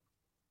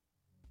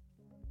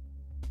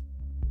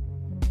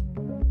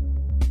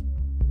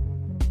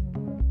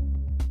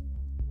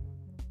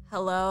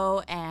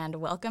Hello and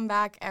welcome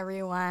back,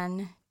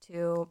 everyone,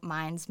 to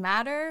Minds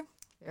Matter.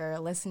 You're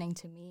listening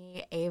to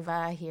me,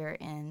 Ava, here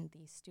in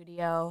the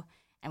studio,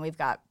 and we've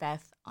got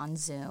Beth on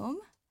Zoom,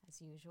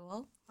 as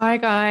usual. Hi,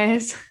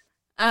 guys.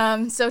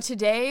 So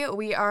today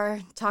we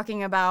are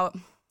talking about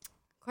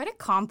quite a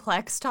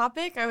complex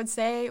topic, I would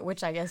say,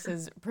 which I guess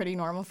is pretty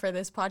normal for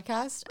this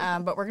podcast.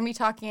 But we're going to be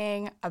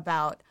talking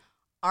about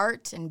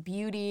art and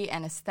beauty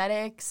and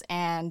aesthetics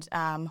and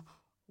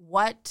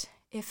what,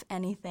 if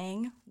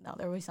anything, no,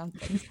 there was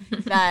something,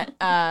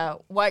 that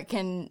what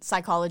can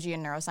psychology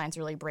and neuroscience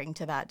really bring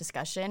to that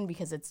discussion,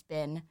 because it's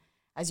been,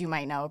 as you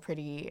might know,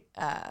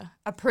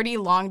 a pretty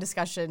long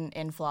discussion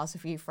in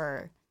philosophy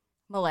for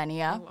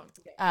millennia.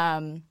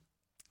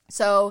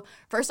 So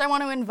first I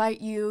want to invite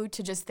you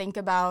to just think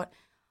about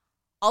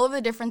all of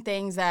the different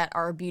things that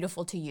are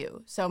beautiful to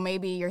you. So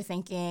maybe you're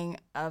thinking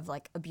of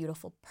like a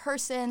beautiful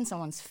person,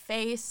 someone's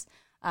face,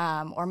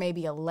 or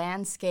maybe a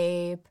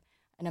landscape,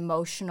 an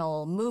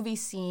emotional movie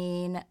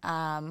scene,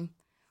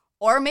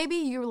 or maybe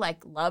you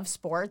like love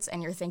sports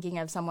and you're thinking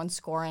of someone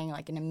scoring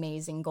like an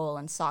amazing goal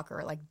in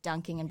soccer, like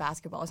dunking in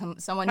basketball,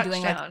 someone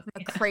doing like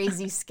a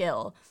crazy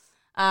skill,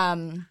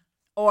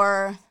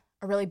 or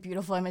a really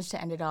beautiful image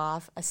to end it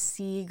off, a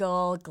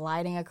seagull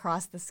gliding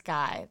across the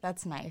sky.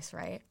 That's nice,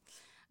 right?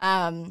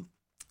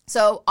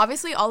 So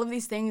obviously all of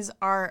these things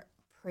are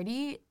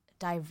pretty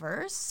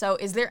diverse. So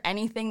is there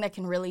anything that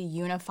can really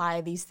unify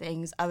these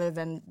things other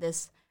than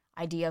this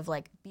idea of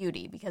like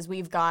beauty? Because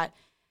we've got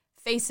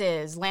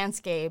faces,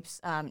 landscapes,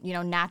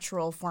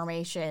 natural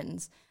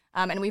formations,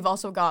 and we've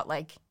also got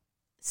like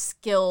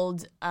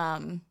skilled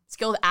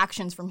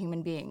actions from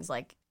human beings,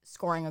 like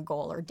scoring a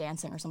goal or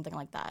dancing or something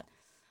like that.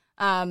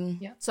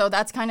 So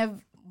that's kind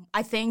of,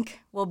 I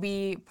think, will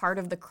be part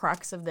of the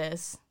crux of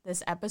this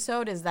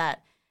episode, is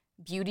that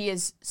beauty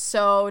is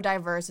so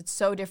diverse. It's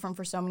so different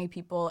for so many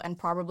people, and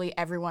probably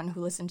everyone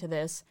who listened to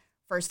this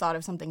first thought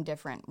of something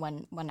different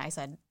when I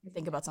said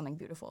think about something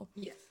beautiful.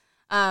 Yes.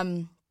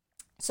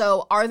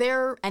 So are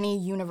there any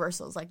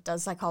universals? Like,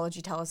 does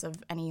psychology tell us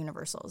of any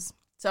universals?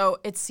 So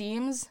it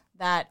seems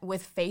that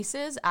with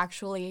faces,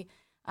 actually,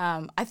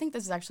 I think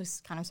this is actually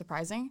kind of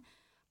surprising,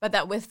 but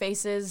that with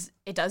faces,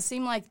 it does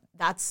seem like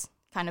that's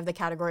kind of the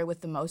category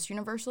with the most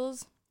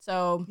universals.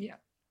 So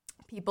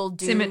people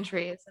do...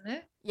 Symmetry, isn't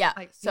it? Yeah.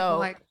 Like so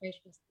like facial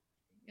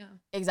symmetry. Yeah.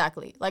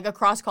 Exactly. Like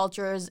across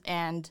cultures,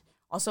 and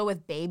also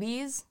with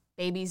babies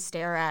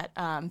stare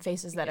at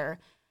faces that are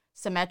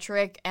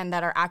symmetric and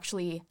that are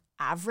actually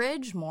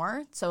average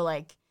more. So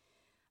like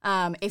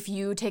if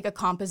you take a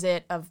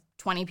composite of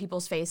 20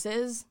 people's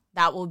faces,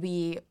 that will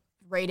be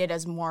rated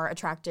as more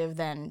attractive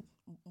than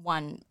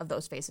one of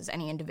those faces,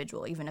 any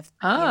individual, even if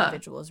the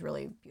individual is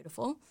really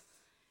beautiful.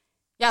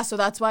 Yeah, so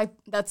that's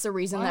the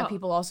reason that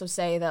people also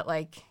say that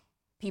like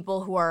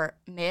people who are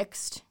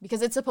mixed,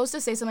 because it's supposed to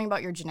say something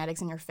about your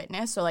genetics and your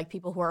fitness. So like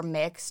people who are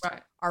mixed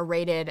are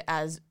rated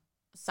as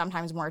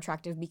sometimes more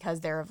attractive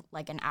because they're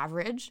like an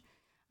average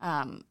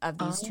of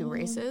these two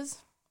races.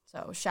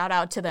 So shout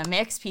out to the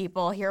mixed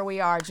people. Here we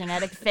are,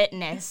 genetic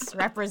fitness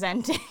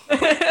representing.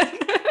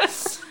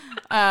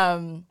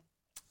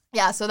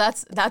 Yeah, so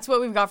that's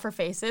what we've got for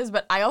faces.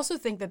 But I also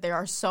think that there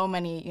are so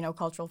many,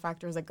 cultural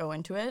factors that go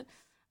into it,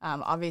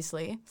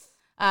 obviously.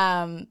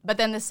 But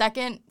then the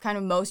second kind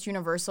of most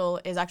universal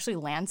is actually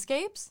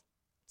landscapes.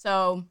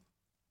 So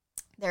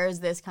there's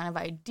this kind of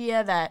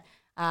idea that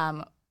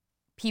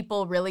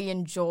people really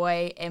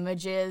enjoy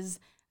images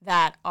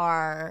that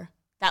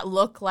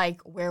look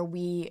like where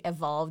we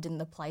evolved in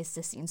the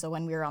Pleistocene. So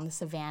when we were on the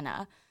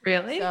savannah.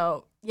 Really?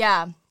 So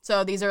yeah.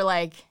 So these are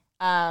like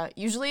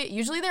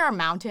usually there are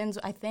mountains,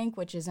 I think,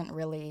 which isn't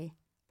really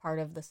part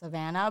of the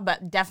savannah,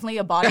 but definitely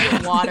a body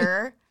of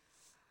water,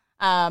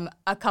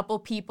 a couple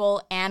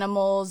people,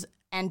 animals,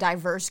 and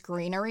diverse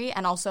greenery,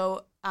 and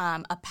also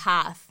a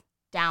path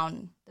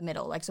down the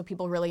middle. Like, so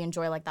people really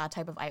enjoy like that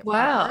type of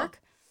artwork.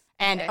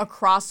 And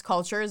across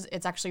cultures,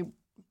 it's actually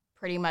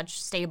pretty much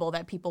stable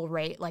that people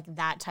rate like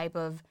that type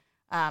of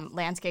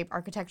landscape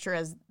architecture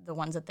as the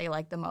ones that they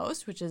like the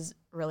most, which is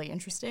really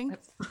interesting.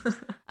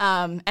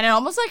 And it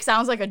almost like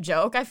sounds like a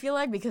joke, I feel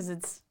like,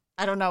 because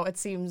I don't know, it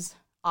seems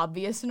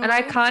obvious in a way.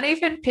 I can't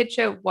even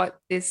picture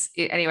what this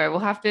is. Anyway, we'll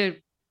have to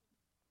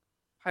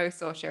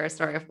post or share a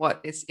story of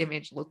what this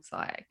image looks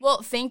like.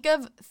 Well, think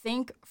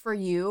for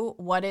you,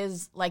 what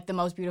is like the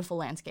most beautiful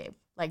landscape?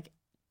 Like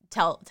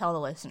tell the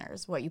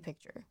listeners what you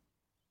picture.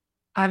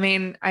 I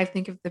mean, I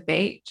think of the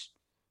beach.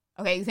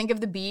 Okay, you think of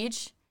the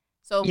beach.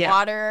 So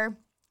water.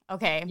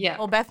 Okay. Yeah.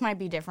 Well, Beth might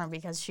be different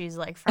because she's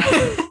like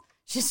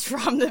she's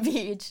from the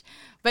beach,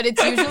 but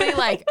it's usually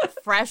like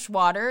fresh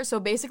water. So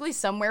basically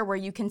somewhere where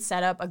you can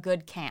set up a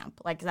good camp.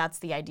 Like that's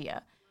the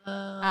idea.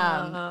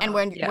 And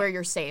where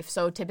you're safe.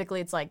 So typically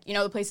it's like,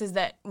 the places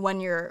that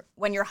when you're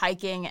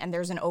hiking and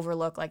there's an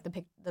overlook, like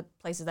the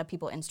places that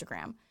people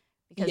Instagram,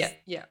 because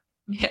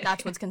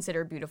that's what's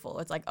considered beautiful.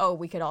 It's like, oh,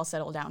 we could all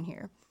settle down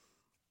here.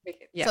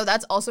 Yeah. So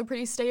that's also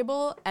pretty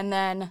stable. And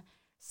then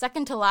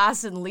second to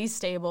last and least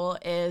stable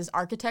is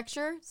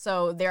architecture.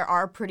 So there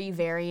are pretty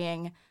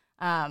varying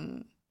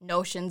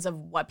notions of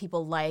what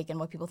people like and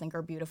what people think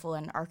are beautiful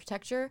in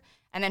architecture.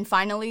 And then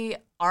finally,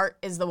 art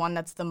is the one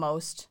that's the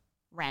most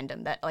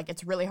random, that like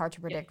it's really hard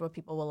to predict what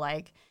people will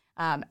like.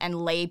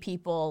 And lay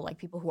people, like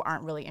people who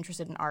aren't really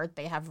interested in art,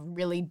 they have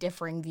really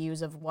differing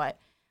views of what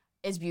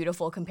is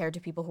beautiful compared to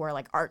people who are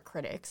like art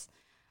critics.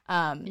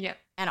 And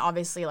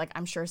obviously, like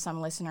I'm sure some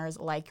listeners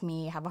like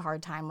me have a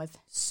hard time with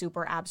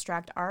super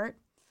abstract art,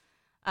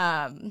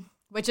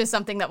 which is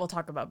something that we'll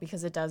talk about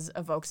because it does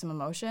evoke some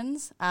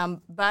emotions.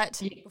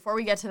 But before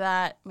we get to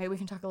that, maybe we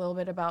can talk a little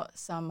bit about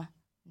some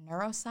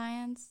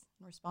neuroscience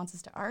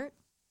responses to art.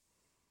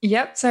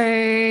 Yep. So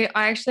I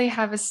actually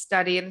have a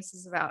study, and this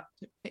is about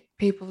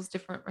people's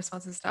different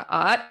responses to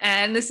art.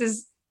 And this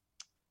is,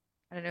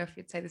 I don't know if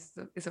you'd say this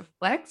is a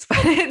flex, but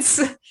it's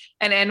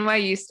an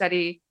NYU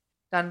study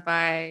done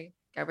by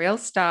Gabrielle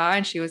Starr,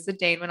 and she was the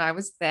dean when I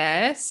was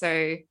there.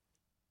 So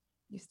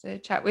used to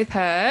chat with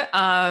her.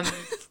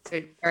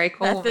 So very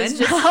cool woman. Is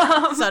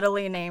just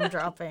subtly name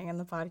dropping in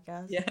the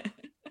podcast. Yeah.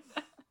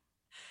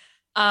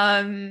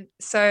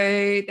 So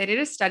they did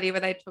a study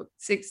where they took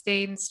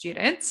 16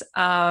 students,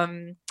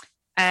 and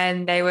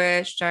they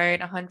were shown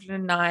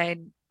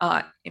 109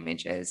 art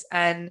images,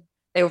 and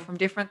they were from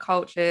different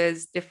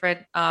cultures,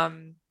 different, art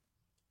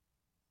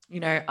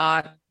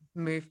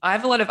move. I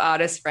have a lot of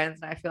artist friends,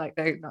 and I feel like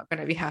they're not going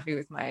to be happy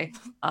with my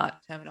art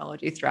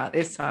terminology throughout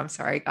this, so I'm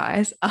sorry,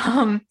 guys.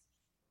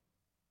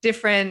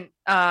 Different,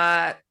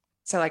 so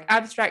like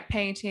abstract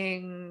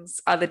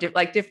paintings, other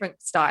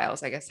different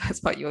styles, I guess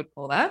that's what you would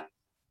call that.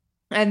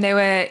 And they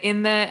were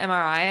in the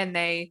MRI, and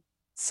they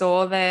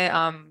saw the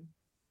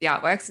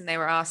artworks, and they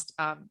were asked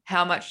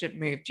how much it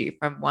moved you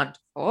from 1 to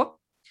 4.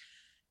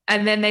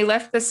 And then they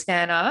left the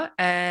scanner,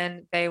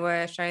 and they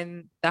were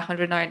shown the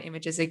 109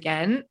 images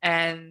again,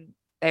 and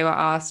they were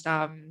asked they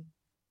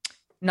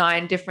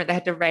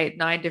had to rate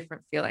 9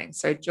 different feelings.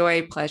 So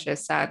joy, pleasure,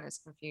 sadness,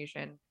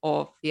 confusion,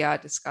 or fear,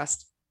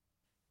 disgust,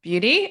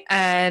 beauty.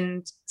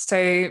 And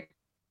so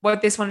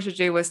what this wanted to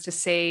do was to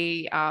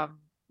see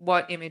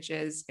what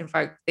images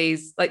invoke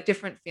these like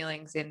different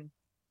feelings in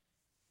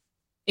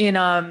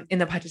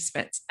the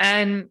participants.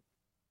 And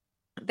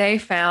they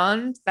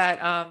found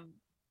that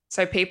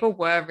so people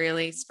were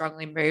really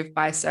strongly moved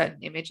by certain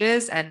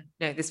images, and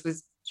this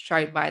was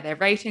shown by their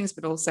ratings,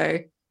 but also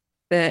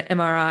the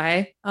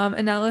MRI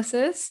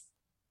analysis.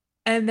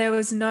 And there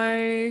was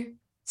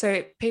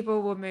so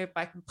people were moved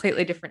by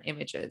completely different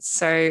images.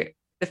 So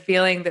the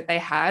feeling that they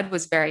had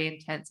was very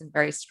intense and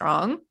very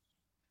strong.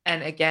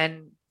 And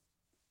again,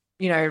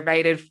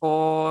 rated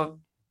for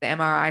the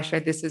MRI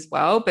showed this as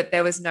well, but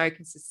there was no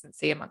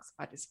consistency amongst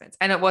participants.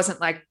 And it wasn't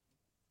like,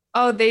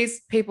 oh,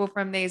 these people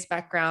from these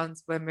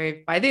backgrounds were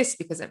moved by this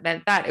because it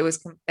meant that. It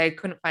was, they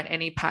couldn't find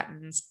any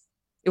patterns.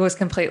 It was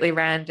completely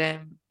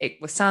random. It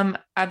was some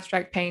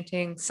abstract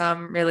paintings,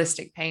 some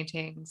realistic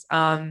paintings.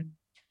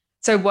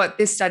 So what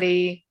this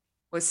study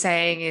was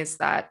saying is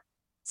that,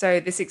 so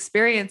this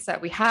experience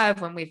that we have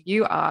when we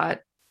view art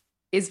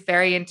is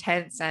very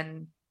intense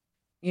and,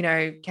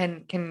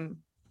 can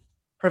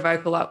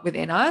provoke a lot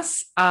within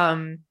us.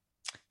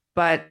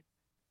 But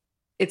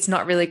it's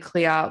not really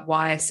clear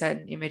why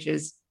certain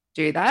images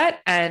do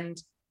that.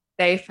 And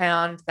they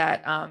found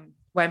that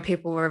when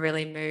people were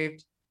really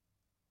moved,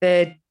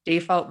 the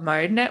default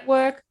mode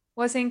network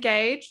was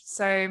engaged.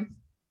 So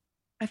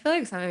I feel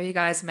like some of you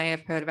guys may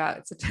have heard about,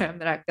 it's a term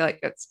that I feel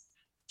like gets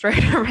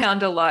thrown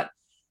around a lot.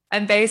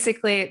 And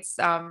basically it's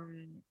a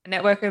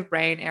network of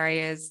brain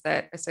areas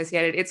that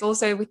associated. It's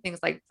also with things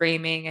like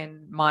dreaming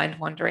and mind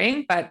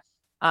wandering. But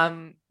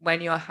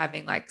when you're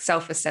having like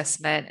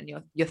self-assessment and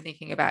you're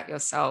thinking about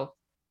yourself,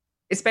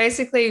 it's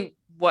basically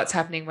what's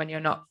happening when you're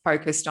not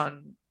focused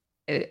on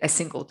a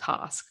single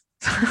task.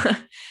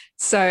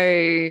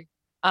 So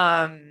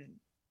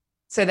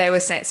they were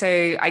saying,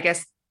 so I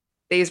guess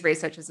these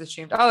researchers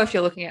assumed, if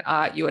you're looking at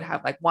art, you would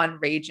have like one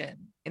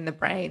region in the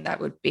brain that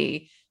would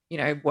be,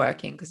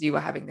 working because you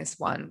were having this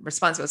one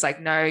response. It was like,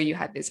 no, you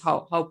had this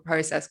whole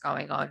process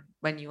going on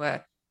when you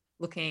were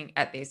looking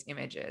at these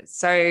images.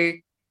 So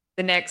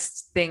the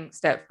next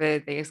step for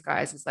these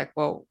guys is like,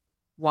 well,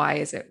 why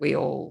is it we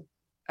all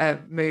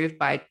are moved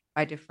by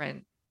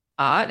different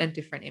art and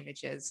different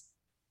images?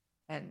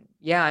 And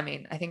yeah, I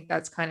mean, I think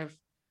that's kind of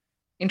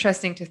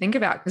interesting to think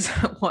about, because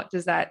what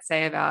does that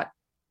say about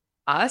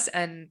us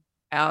and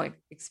our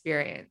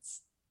experience?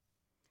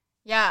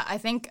 Yeah, I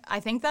think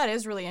that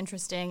is really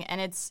interesting,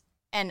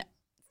 and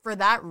for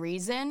that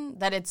reason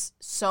that it's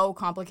so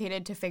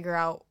complicated to figure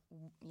out,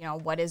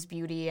 what is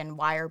beauty and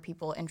why are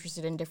people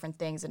interested in different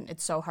things, and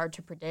it's so hard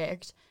to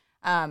predict.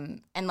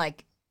 And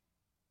like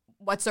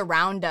what's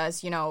around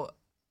us,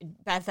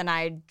 Beth and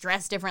I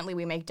dress differently,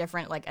 we make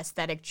different like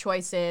aesthetic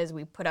choices,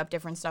 we put up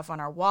different stuff on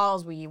our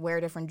walls, we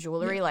wear different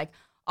jewelry, like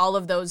all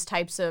of those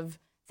types of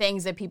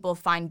things that people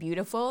find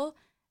beautiful,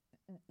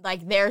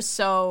 like they're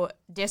so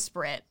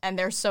disparate and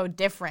they're so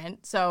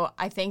different. So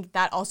I think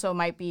that also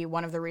might be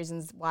one of the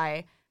reasons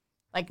why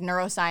like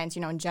neuroscience,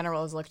 in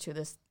general is looked to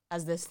this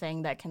as this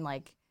thing that can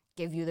like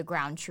give you the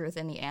ground truth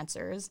and the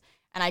answers.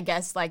 And I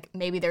guess like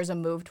maybe there's a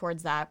move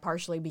towards that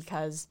partially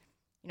because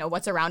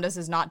what's around us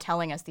is not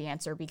telling us the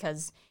answer,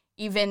 because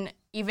even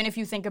if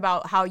you think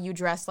about how you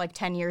dressed like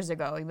 10 years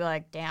ago, you'd be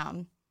like,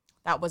 damn,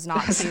 that was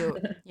not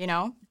cute,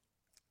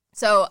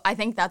 So I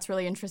think that's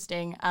really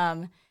interesting.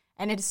 And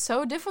it's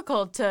so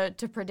difficult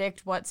to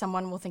predict what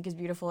someone will think is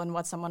beautiful and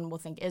what someone will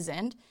think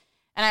isn't.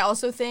 And I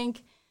also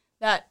think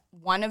that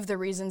one of the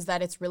reasons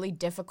that it's really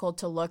difficult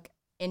to look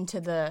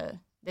into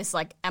this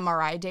like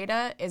MRI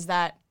data is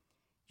that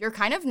you're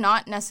kind of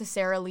not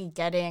necessarily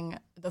getting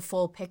the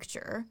full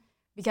picture,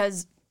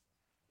 because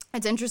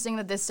it's interesting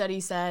that this study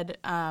said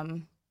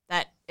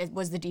that it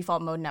was the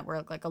default mode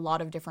network, like a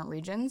lot of different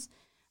regions.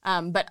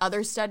 But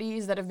other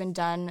studies that have been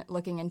done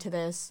looking into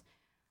this,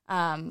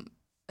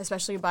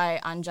 especially by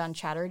Anjan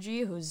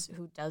Chatterjee,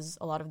 who does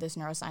a lot of this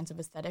neuroscience of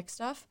aesthetic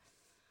stuff.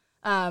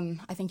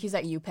 I think he's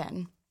at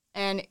UPenn.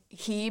 And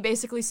he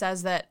basically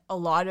says that a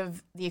lot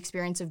of the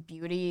experience of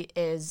beauty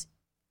is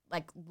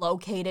like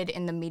located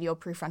in the medial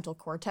prefrontal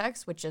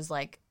cortex, which is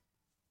like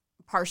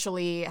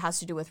partially has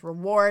to do with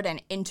reward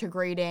and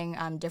integrating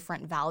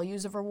different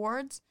values of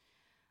rewards.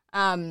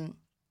 And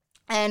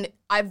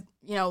I've,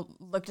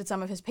 looked at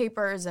some of his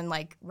papers and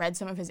like read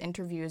some of his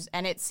interviews,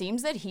 and it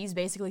seems that he's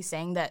basically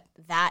saying that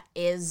that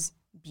is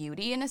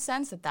beauty in a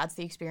sense, that that's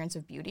the experience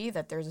of beauty,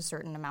 that there's a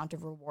certain amount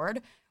of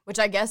reward, which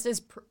I guess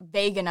is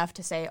vague enough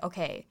to say,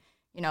 okay,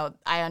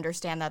 I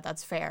understand that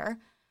that's fair.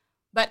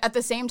 But at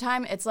the same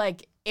time, it's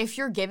like, if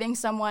you're giving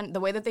someone, the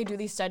way that they do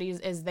these studies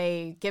is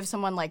they give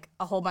someone like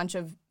a whole bunch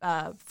of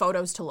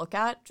photos to look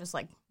at, just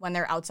like when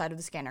they're outside of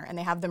the scanner, and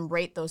they have them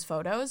rate those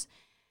photos.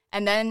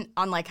 And then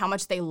on like how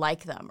much they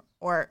like them,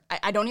 or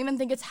I don't even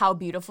think it's how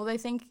beautiful they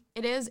think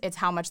it is, it's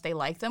how much they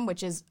like them,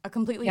 which is a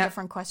completely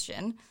different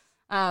question.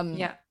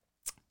 And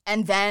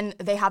then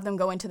they have them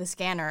go into the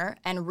scanner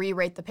and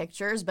re-rate the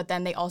pictures, but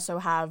then they also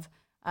have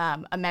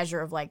a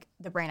measure of like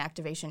the brain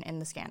activation in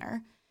the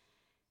scanner.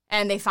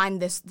 And they find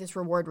this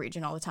reward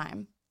region all the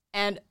time.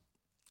 And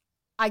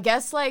I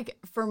guess like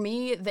for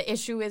me, the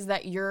issue is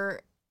that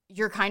you're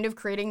kind of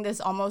creating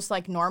this almost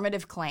like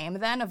normative claim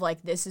then of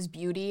like, this is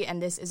beauty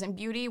and this isn't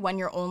beauty, when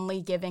you're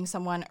only giving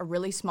someone a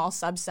really small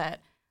subset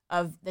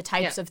of the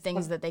types of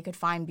things that they could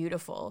find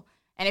beautiful.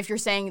 And if you're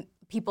saying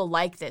people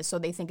like this, so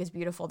they think is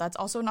beautiful, that's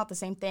also not the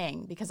same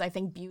thing, because I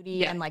think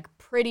beauty and like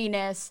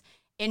prettiness,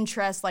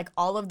 interest, like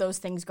all of those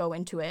things go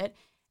into it.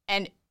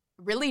 And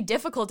really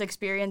difficult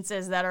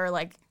experiences that are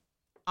like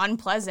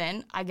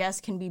unpleasant, I guess,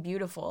 can be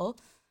beautiful,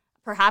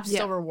 perhaps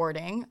still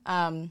rewarding.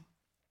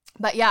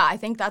 But yeah, I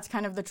think that's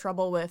kind of the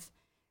trouble with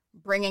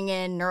bringing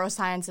in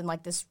neuroscience and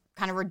like this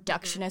kind of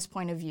reductionist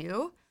point of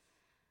view.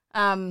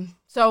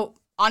 So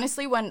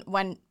honestly,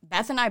 when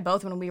Beth and I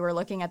both, when we were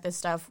looking at this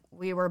stuff,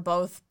 we were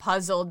both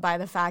puzzled by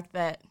the fact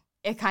that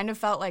it kind of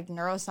felt like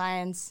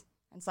neuroscience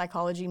and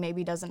psychology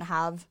maybe doesn't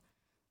have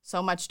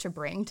so much to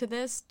bring to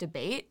this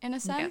debate in a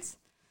sense.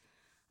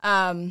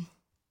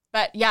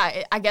 But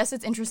yeah, I guess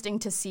it's interesting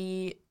to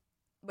see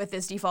with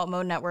this default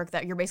mode network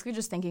that you're basically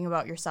just thinking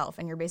about yourself,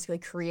 and you're basically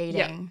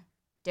creating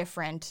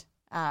different,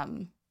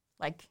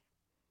 like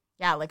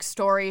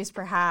stories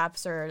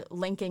perhaps, or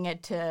linking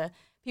it to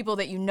people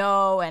that you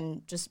know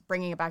and just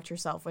bringing it back to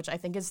yourself, which I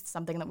think is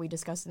something that we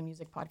discussed in the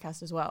music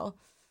podcast as well.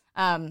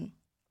 And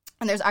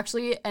there's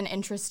actually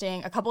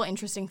a couple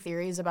interesting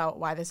theories about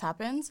why this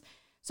happens.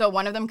 So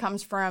one of them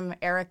comes from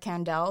Eric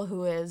Kandel,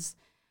 who is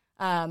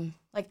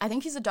I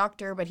think he's a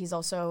doctor, but he's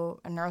also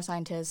a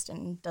neuroscientist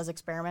and does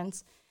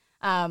experiments.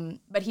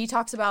 But he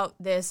talks about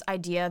this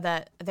idea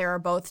that there are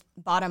both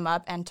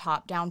bottom-up and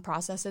top-down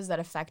processes that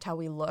affect how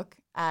we look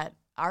at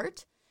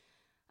art.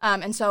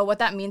 And so what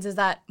that means is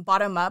that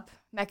bottom-up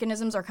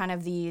mechanisms are kind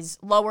of these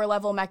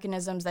lower-level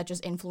mechanisms that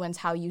just influence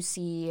how you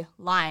see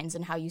lines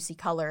and how you see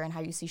color and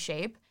how you see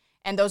shape.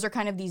 And those are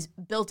kind of these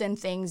built-in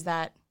things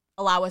that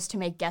allow us to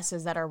make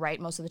guesses that are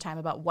right most of the time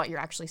about what you're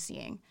actually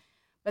seeing.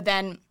 But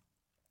then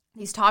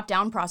these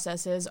top-down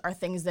processes are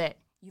things that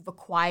you've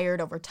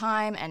acquired over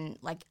time, and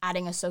like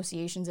adding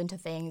associations into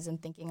things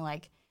and thinking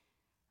like,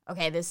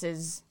 okay, this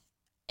is,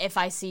 if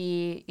I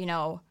see,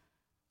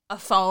 a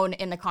phone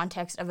in the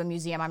context of a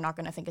museum, I'm not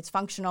going to think it's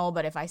functional.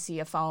 But if I see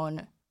a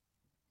phone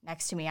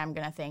next to me, I'm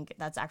going to think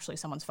that's actually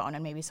someone's phone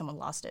and maybe someone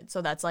lost it.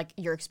 So that's like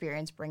your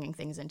experience bringing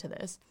things into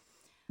this.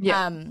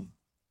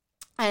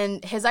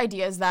 And his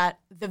idea is that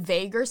the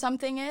vaguer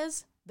something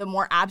is, the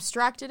more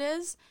abstract it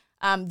is,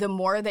 the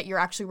more that you're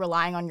actually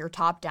relying on your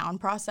top-down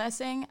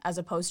processing as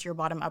opposed to your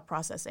bottom-up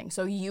processing.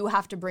 So you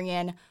have to bring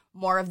in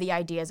more of the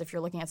ideas if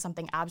you're looking at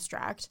something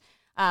abstract.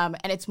 And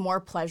it's more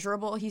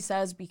pleasurable, he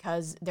says,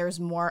 because there's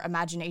more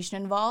imagination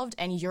involved,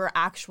 and you're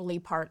actually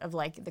part of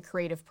like the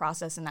creative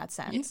process in that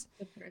sense.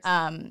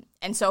 And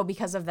so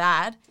because of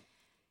that,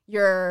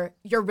 you're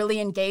really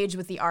engaged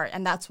with the art.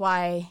 And that's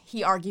why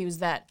he argues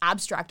that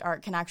abstract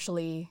art can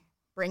actually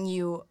bring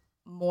you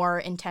more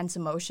intense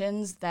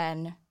emotions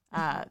than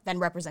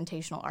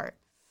representational art.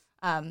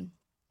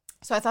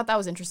 So I thought that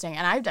was interesting.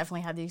 And I've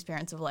definitely had the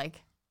experience of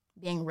like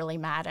being really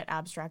mad at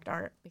abstract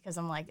art, because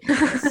I'm like,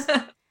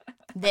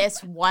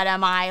 this what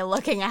am I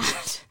looking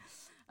at?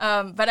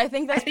 But I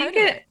think that's part of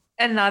it.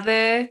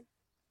 Another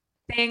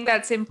thing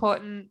that's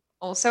important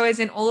also is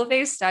in all of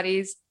these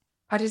studies,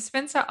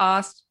 participants are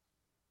asked,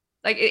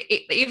 like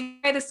even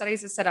the way the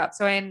studies are set up.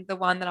 So in the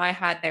one that I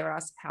had, they were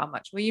asked, how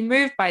much were you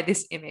moved by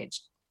this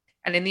image?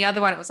 And in the other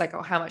one, it was like,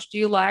 oh, how much do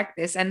you like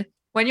this? And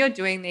when you're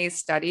doing these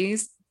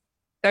studies,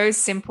 those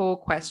simple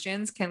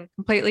questions can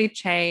completely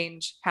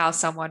change how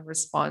someone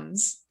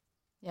responds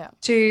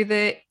to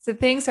the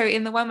thing. So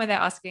in the one where they're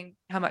asking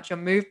how much you're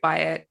moved by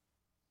it,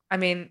 I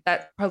mean,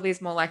 that probably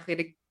is more likely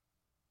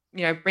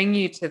to, bring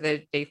you to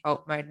the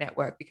default mode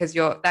network, because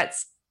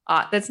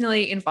that's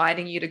nearly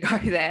inviting you to go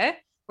there.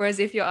 Whereas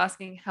if you're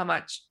asking how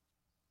much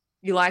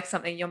you like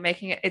something, you're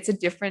making it's a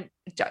different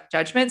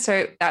judgment.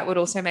 So that would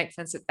also make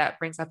sense that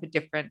brings up a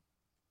different,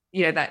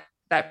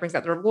 that brings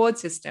up the reward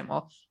system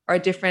or a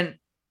different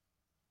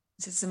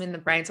system in the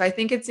brain. So I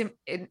think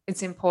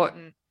it's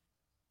important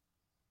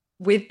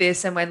with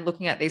this, and when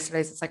looking at these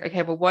studies, it's like,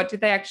 okay, well, what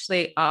did they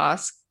actually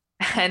ask,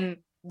 and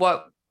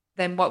what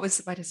was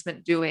the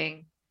participant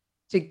doing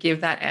to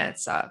give that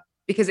answer?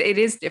 Because it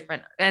is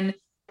different. And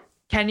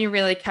can you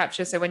really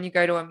capture? So when you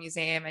go to a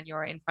museum and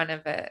you're in front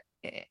of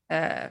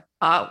a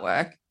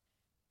artwork,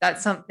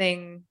 that's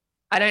something,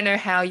 I don't know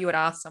how you would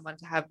ask someone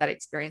to have that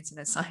experience in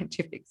a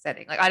scientific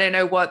setting. Like, I don't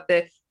know what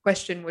the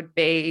question would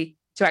be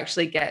to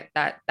actually get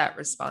that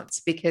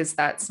response, because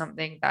that's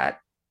something that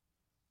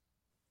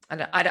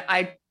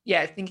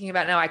thinking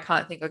about now, I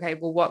can't think, okay,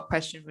 well, what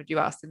question would you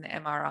ask in the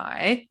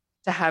MRI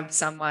to have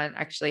someone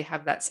actually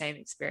have that same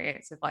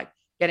experience of like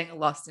getting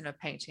lost in a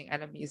painting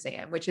at a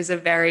museum, which is a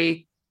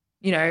very,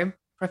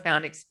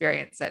 profound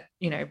experience that,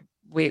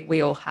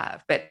 we all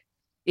have. But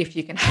if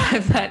you can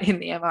have that in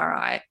the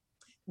MRI,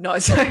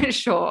 not so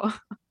sure.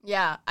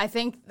 Yeah, I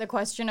think the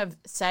question of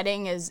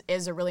setting is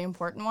a really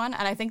important one.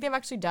 And I think they've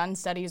actually done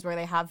studies where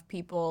they have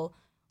people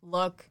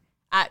look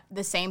at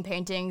the same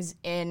paintings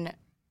in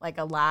like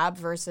a lab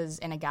versus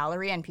in a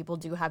gallery, and people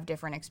do have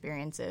different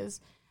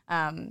experiences.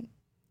 And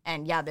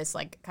yeah, this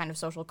like kind of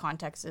social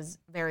context is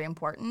very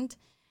important.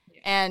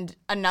 Yeah. And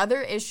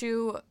another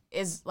issue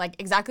is like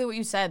exactly what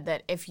you said,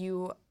 that if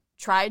you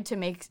tried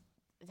to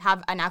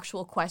have an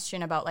actual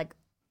question about like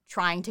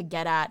trying to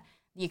get at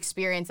the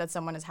experience that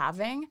someone is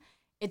having,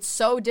 it's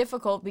so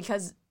difficult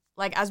because,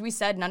 like, as we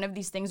said, none of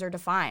these things are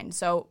defined.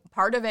 So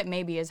part of it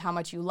maybe is how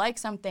much you like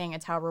something,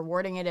 it's how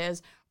rewarding it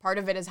is. Part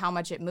of it is how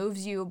much it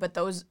moves you, but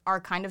those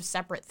are kind of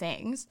separate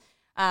things.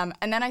 And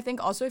then I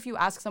think also if you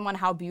ask someone,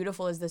 how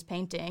beautiful is this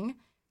painting,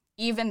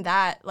 even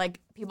that, like,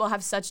 people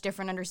have such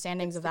different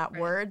understandings of that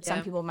word. Yeah.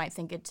 Some people might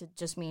think it to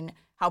just mean,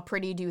 how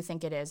pretty do you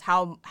think it is?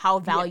 How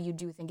valued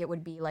do you think it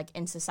would be, like,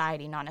 in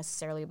society, not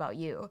necessarily about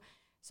you?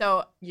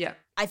 So yeah,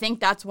 I think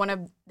that's one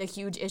of the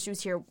huge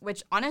issues here,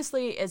 which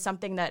honestly is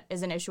something that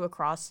is an issue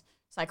across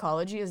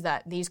psychology, is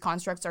that these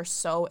constructs are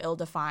so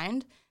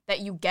ill-defined that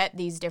you get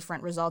these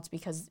different results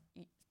because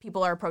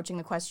people are approaching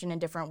the question in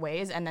different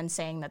ways and then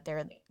saying that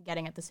they're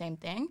getting at the same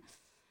thing.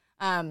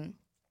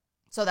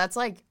 So that's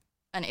like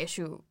an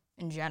issue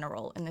in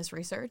general in this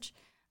research,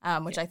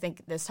 which I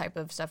think this type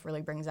of stuff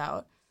really brings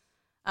out.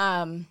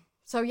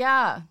 So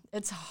yeah,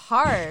 it's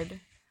hard.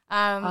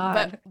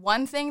 But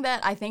one thing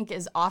that I think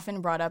is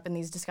often brought up in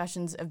these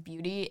discussions of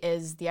beauty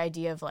is the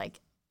idea of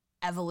like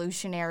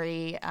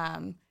evolutionary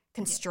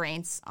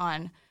constraints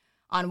on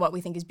what we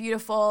think is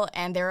beautiful.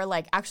 And there are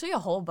like actually a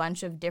whole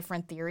bunch of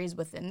different theories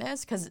within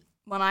this, because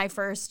when I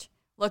first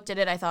looked at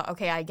it, I thought,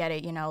 okay, I get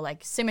it. Like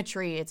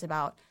symmetry, it's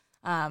about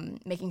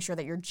making sure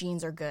that your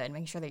genes are good,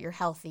 making sure that you're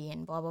healthy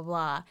and blah, blah,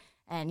 blah.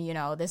 And,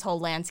 this whole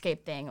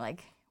landscape thing,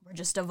 like we're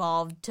just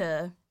evolved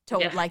to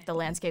like the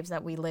landscapes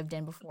that we lived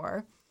in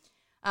before.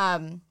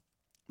 But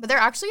there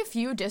are actually a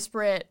few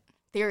disparate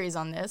theories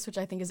on this, which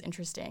I think is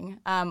interesting.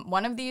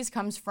 One of these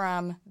comes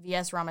from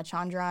V.S.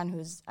 Ramachandran,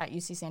 who's at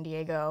UC San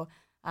Diego.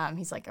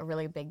 He's like a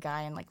really big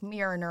guy in like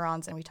mirror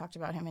neurons, and we talked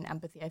about him in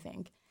empathy, I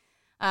think.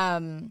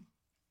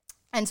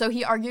 And so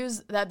he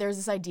argues that there's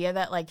this idea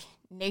that like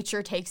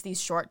nature takes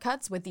these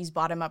shortcuts with these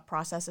bottom-up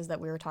processes that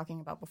we were talking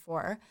about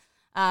before.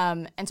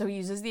 And so he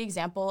uses the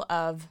example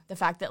of the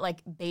fact that like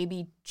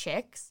baby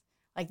chicks,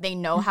 like they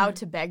know how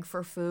to beg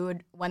for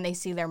food when they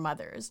see their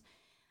mothers.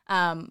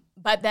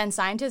 But then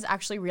scientists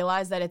actually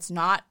realize that it's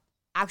not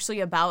actually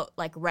about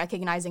like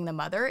recognizing the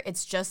mother.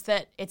 It's just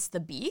that it's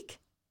the beak.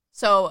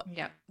 So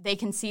they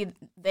can see,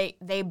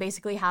 they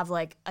basically have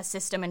like a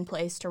system in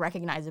place to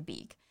recognize a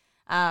beak.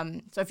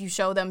 So if you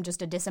show them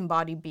just a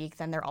disembodied beak,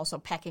 then they're also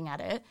pecking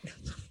at it.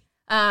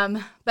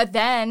 But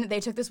then they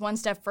took this one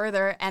step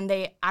further and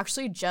they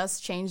actually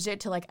just changed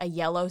it to like a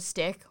yellow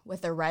stick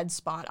with a red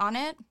spot on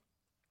it.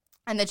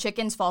 And the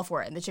chickens fall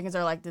for it. And the chickens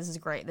are like, this is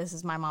great. This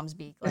is my mom's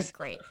beak. Like,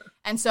 great.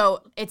 And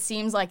so it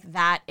seems like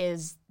that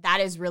is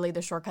really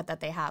the shortcut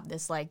that they have,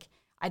 this like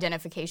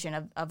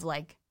identification of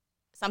like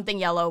something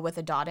yellow with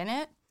a dot in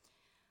it.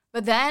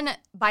 But then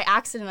by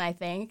accident, I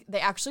think, they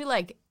actually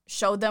like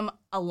showed them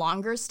a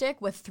longer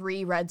stick with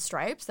 3 red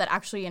stripes that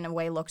actually in a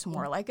way looks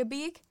more like a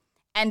beak.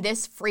 And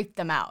this freaked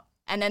them out.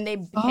 And then they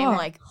became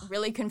like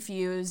really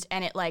confused.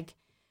 And it like,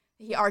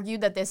 he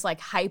argued that this like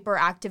hyper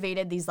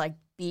activated these like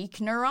beak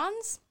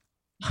neurons.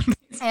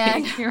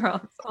 And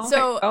Oh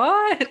so,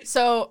 my God.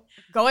 so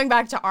going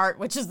back to art,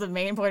 which is the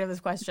main point of this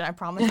question, I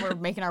promise we're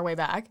making our way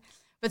back.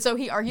 But so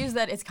he argues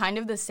that it's kind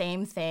of the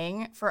same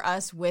thing for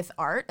us with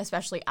art,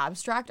 especially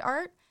abstract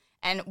art.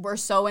 And we're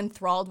so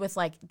enthralled with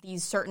like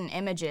these certain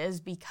images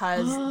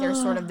because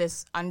there's sort of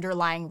this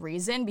underlying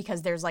reason,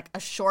 because there's like a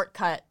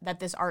shortcut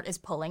that this art is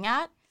pulling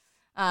at,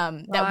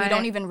 that we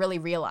don't even really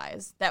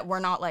realize, that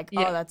we're not like,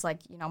 oh, that's like,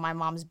 you know, my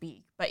mom's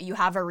beak, but you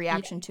have a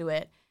reaction to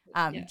it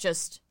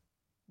just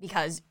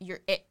because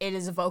it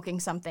is evoking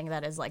something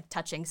that is like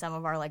touching some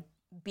of our like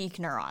beak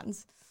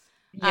neurons.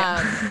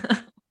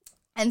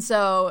 And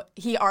so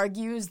he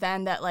argues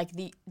then that like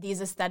these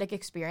aesthetic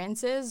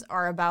experiences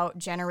are about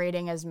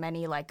generating as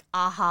many like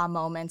aha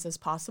moments as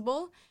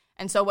possible.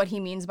 And so what he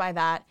means by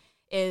that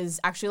is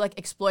actually like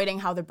exploiting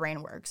how the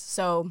brain works.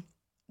 So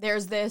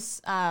there's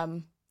this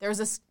kind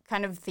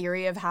of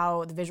theory of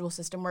how the visual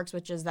system works,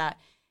 which is that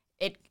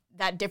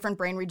different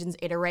brain regions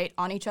iterate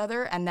on each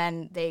other and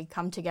then they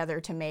come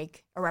together to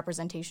make a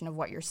representation of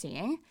what you're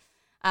seeing.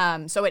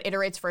 So it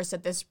iterates first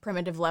at this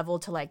primitive level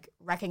to like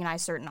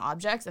recognize certain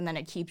objects, and then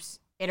it keeps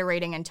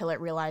iterating until it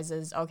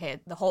realizes, okay,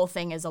 the whole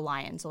thing is a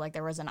lion. So like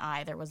there was an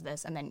eye, there was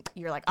this, and then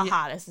you're like,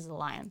 aha, this is a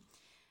lion.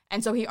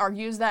 And so he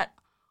argues that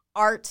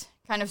art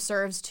kind of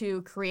serves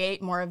to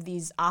create more of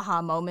these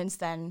aha moments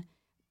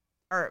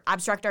or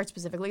abstract art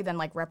specifically, than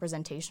like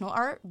representational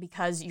art,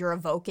 because you're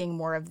evoking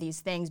more of these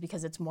things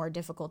because it's more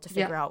difficult to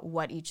figure out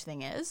what each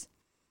thing is.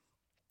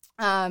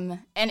 And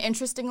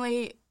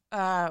interestingly,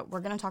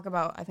 we're going to talk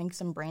about, I think,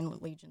 some brain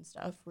lesion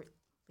stuff,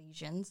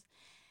 lesions.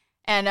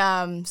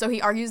 And so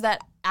he argues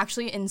that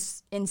actually in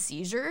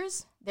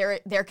seizures,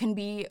 there can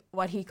be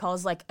what he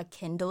calls like a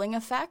kindling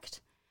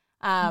effect,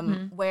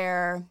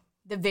 where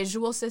the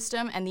visual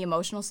system and the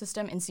emotional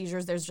system in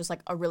seizures, there's just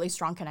like a really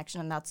strong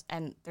connection,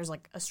 and there's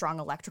like a strong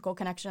electrical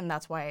connection. And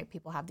that's why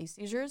people have these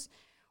seizures,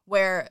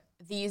 where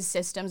these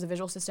systems, the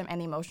visual system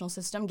and the emotional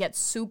system, get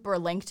super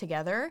linked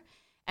together,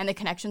 and the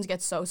connections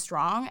get so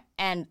strong,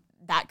 and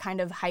that kind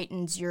of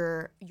heightens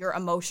your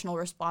emotional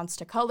response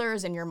to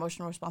colors and your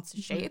emotional response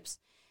to shapes.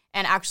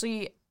 And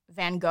actually,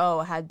 Van Gogh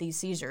had these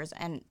seizures,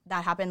 and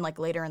that happened like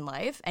later in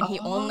life. And he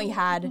only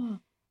had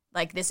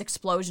like this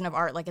explosion of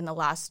art like in the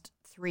last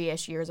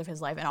 3-ish years of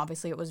his life. And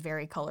obviously it was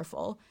very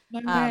colorful. No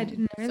way, I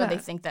didn't know that. So they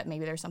think that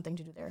maybe there's something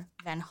to do there.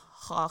 Van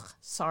Gogh,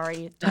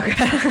 sorry,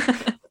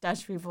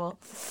 Dutch people.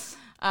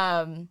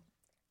 So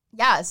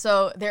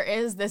there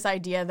is this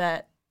idea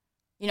that,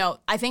 you know,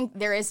 I think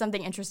there is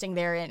something interesting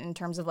there in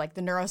terms of like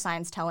the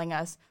neuroscience telling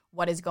us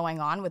what is going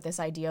on with this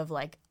idea of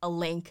like a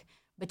link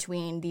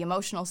between the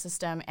emotional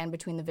system and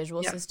between the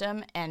visual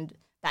system, and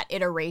that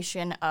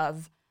iteration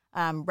of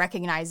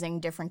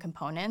recognizing different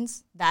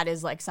components. That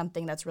is like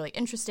something that's really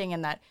interesting,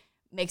 and that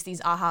makes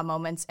these aha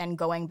moments. And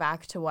going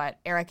back to what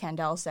Eric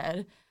Kandel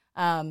said,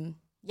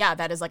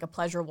 that is like a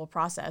pleasurable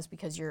process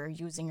because you're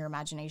using your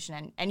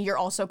imagination, and you're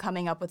also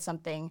coming up with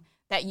something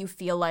that you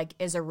feel like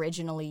is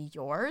originally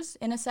yours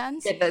in a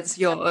sense. Yeah, that's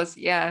yours.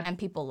 Yeah. And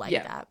people like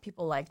that.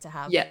 People like to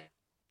have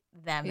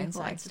them people inside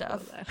like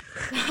stuff.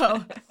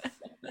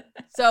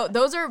 So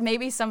those are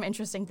maybe some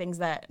interesting things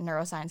that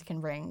neuroscience can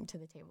bring to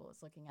the table,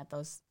 is looking at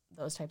those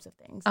types of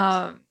things.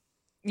 And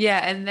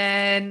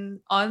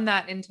then on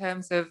that, in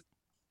terms of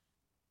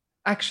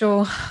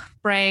actual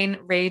brain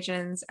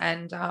regions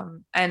and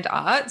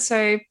art.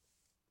 So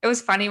it was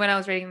funny when I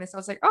was reading this, I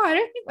was like, oh, I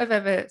don't think we've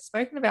ever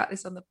spoken about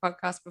this on the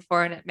podcast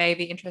before, and it may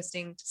be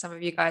interesting to some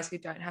of you guys who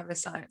don't have a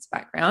science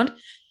background.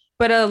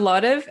 But a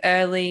lot of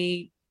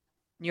early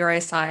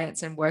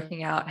neuroscience and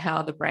working out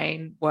how the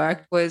brain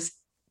worked was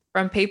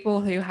from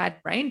people who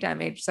had brain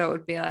damage. So it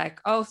would be like,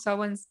 oh,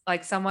 someone's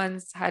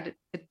had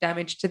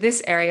damage to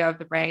this area of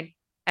the brain,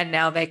 and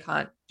now they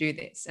can't do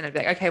this. And it'd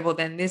be like, okay, well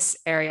then this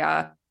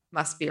area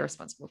must be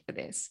responsible for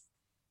this.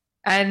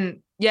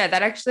 And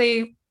that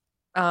actually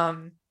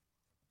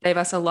gave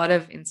us a lot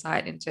of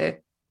insight into,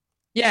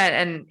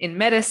 and in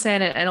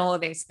medicine and all of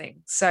these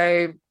things.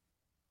 So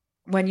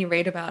when you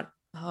read about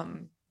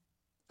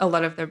a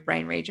lot of the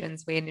brain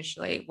regions we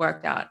initially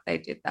worked out, they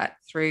did that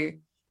through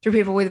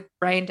people with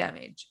brain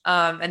damage.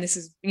 And this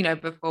is,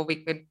 before we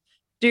could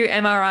do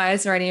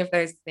MRIs or any of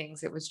those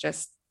things. It was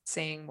just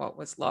seeing what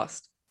was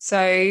lost.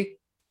 So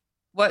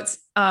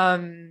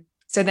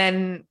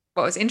then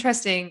what was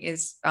interesting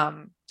is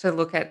to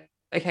look at,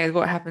 okay,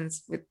 what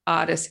happens with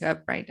artists who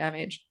have brain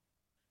damage.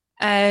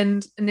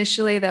 And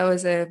initially there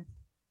was a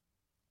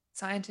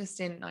scientist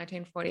in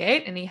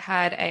 1948, and he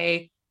had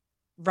a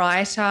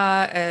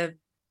writer,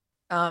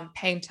 a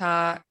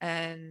painter,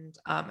 and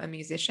a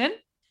musician.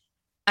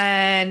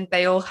 And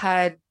they all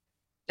had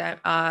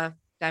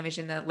damage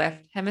in the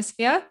left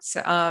hemisphere.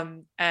 So,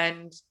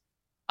 and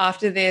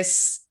after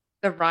this,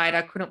 the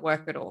writer couldn't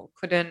work at all,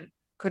 couldn't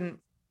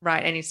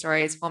write any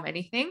stories, form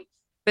anything.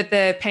 But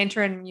the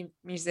painter and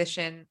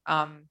musician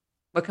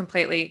were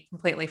completely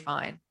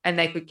fine, and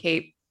they could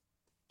keep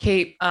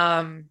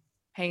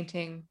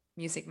painting,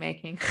 music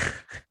making.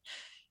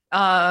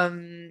 So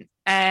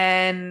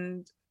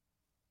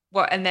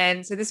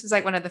this was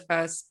like one of the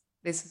first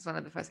this is one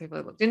of the first people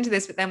who looked into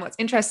this. But then what's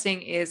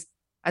interesting is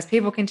as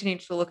people continue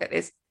to look at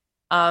this,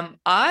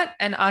 art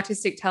and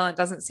artistic talent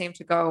doesn't seem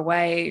to go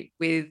away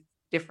with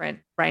different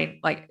brain,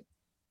 like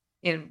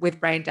with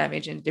brain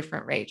damage in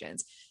different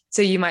regions.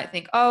 So you might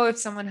think, oh, if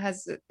someone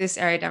has this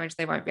area damage,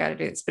 they won't be able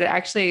to do this. But it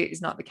actually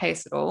is not the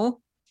case at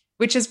all,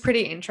 which is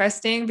pretty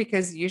interesting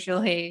because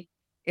usually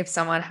if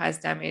someone has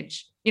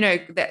damage,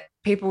 that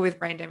people with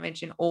brain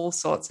damage in all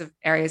sorts of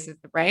areas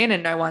of the brain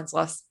and no one's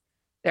lost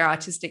their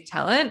artistic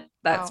talent,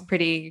 that's Wow.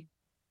 pretty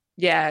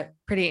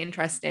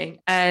interesting.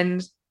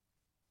 And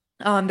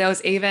there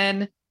was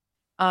even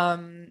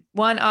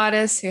one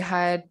artist who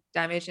had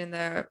damage in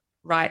the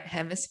right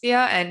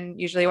hemisphere. And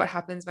usually what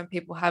happens when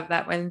people have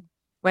that,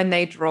 when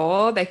they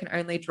draw, they can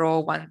only draw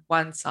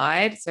one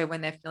side. So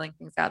when they're filling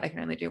things out, they can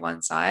only do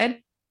one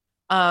side.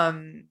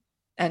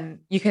 And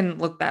you can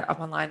look that up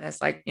online.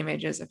 There's like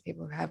images of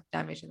people who have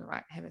damage in the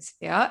right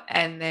hemisphere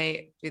and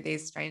they do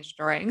these strange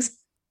drawings.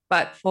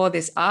 But for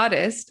this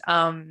artist,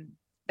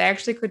 they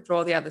actually could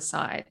draw the other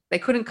side. They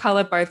couldn't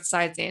color both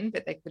sides in,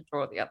 but they could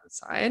draw the other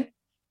side.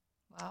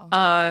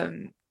 Wow.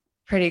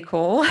 Pretty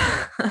cool.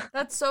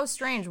 That's so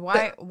strange.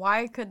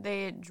 Why could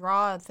they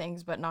draw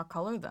things but not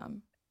color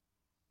them?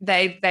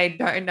 They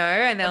don't know,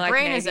 and they're The like,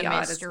 brain is a maybe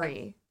artists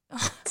mystery.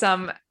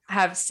 some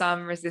have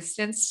some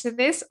resistance to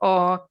this,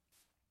 or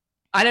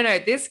I don't know.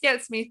 This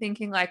gets me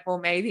thinking like, well,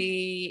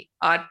 maybe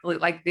art,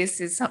 like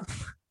this is something.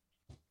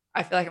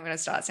 I feel like I'm going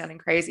to start sounding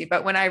crazy,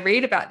 but when I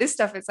read about this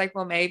stuff, it's like,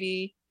 well,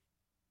 maybe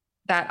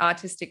that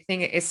artistic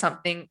thing is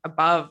something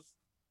above.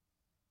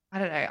 I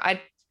don't know.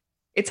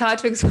 It's hard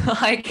to explain.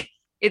 Like,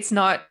 it's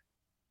not.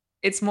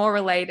 It's more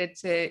related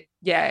to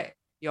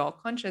your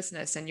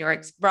consciousness and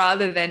your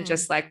rather than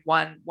just like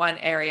one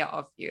area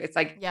of you. It's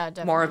like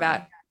more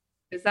about.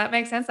 Does that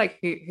make sense? Like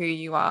who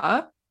you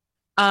are.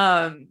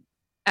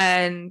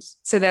 And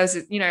so there's,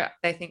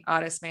 they think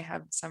artists may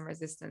have some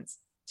resistance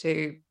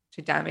to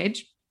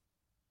damage,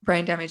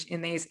 brain damage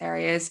in these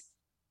areas.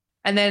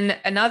 And then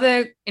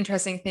another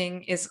interesting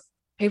thing is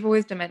people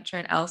with dementia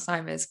and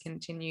Alzheimer's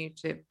continue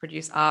to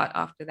produce art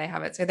after they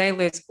have it. So they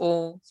lose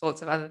all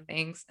sorts of other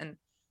things, and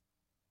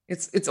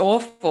it's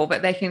awful,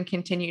 but they can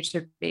continue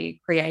to be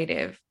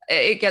creative.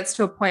 It gets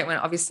to a point when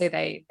obviously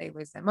they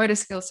lose their motor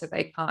skills, so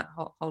they can't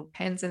hold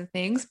pens and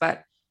things.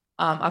 But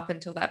up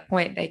until that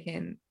point, they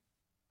can,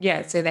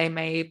 so they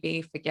may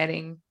be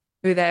forgetting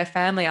who their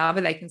family are,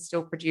 but they can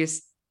still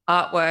produce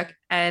artwork,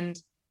 and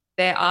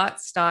their art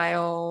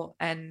style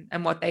and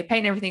what they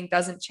paint and everything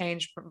doesn't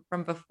change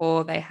from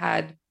before they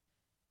had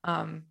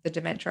the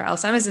dementia or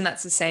Alzheimer's. And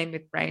that's the same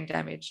with brain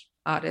damage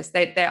artists.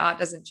 Their art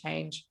doesn't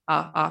change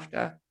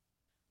after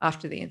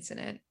the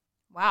incident.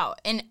 Wow.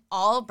 And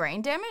all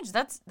brain damage?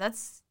 That's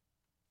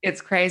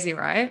It's crazy,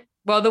 right?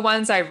 Well, the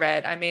ones I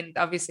read, I mean,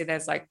 obviously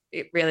there's like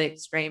really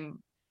extreme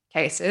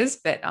cases,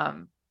 but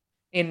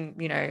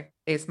in,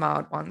 these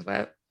mild ones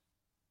where,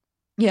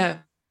 yeah.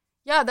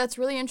 Yeah, that's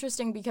really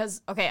interesting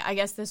because, okay, I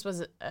guess this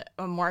was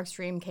a more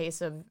extreme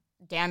case of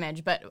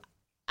damage, but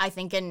I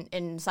think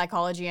in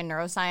psychology and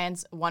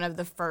neuroscience, one of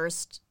the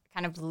first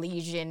kind of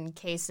lesion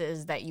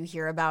cases that you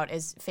hear about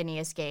is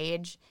Phineas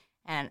Gage.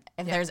 And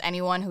if there's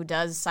anyone who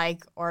does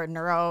psych or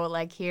neuro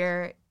like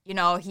here,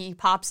 he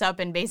pops up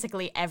in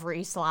basically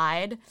every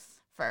slide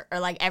or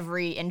like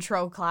every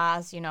intro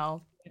class,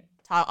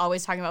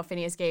 always talking about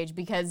Phineas Gage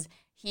because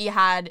he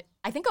had,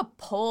 I think a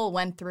pole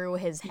went through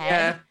his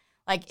head,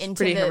 like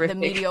into the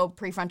medial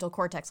prefrontal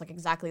cortex, like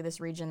exactly this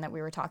region that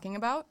we were talking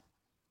about.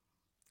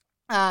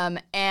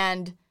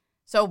 And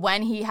so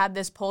when he had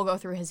this pole go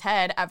through his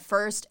head, at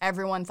first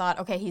everyone thought,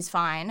 okay, he's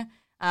fine.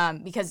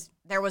 Because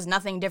there was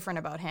nothing different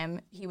about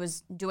him. He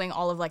was doing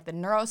all of like the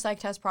neuropsych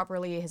test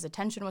properly. His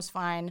attention was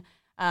fine.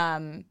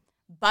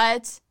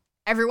 But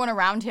everyone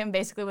around him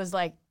basically was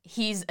like,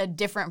 he's a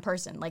different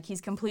person. Like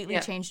he's completely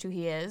changed who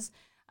he is.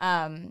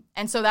 And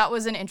so that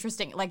was an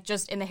interesting, like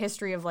just in the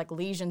history of like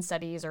lesion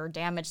studies or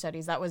damage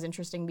studies, that was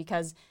interesting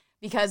because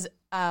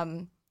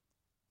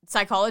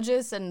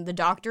psychologists and the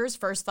doctors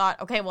first thought,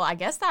 okay, well, I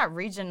guess that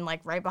region like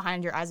right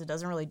behind your eyes, it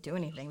doesn't really do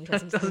anything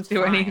because it doesn't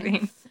do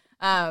anything.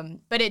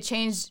 But it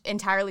changed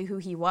entirely who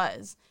he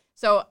was.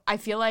 So I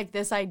feel like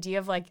this idea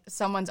of like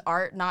someone's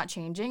art not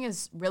changing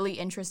is really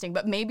interesting.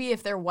 But maybe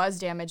if there was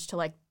damage to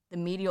like the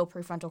medial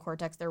prefrontal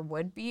cortex, there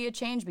would be a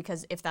change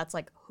because if that's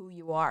like who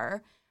you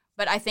are.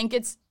 But I think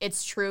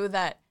it's true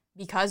that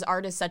because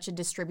art is such a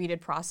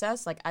distributed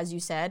process, like as you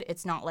said,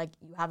 it's not like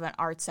you have an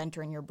art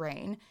center in your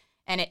brain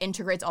and it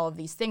integrates all of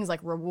these things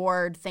like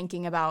reward,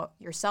 thinking about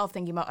yourself,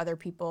 thinking about other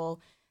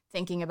people,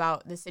 thinking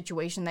about the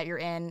situation that you're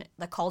in,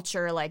 the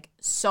culture, like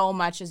so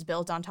much is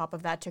built on top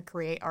of that to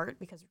create art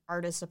because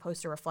art is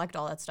supposed to reflect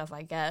all that stuff,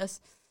 I guess.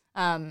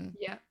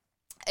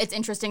 It's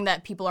interesting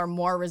that people are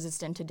more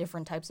resistant to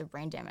different types of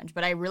brain damage,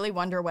 but I really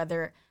wonder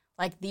whether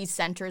like these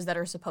centers that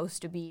are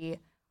supposed to be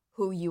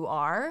who you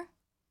are,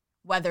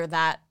 whether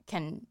that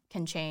can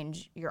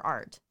change your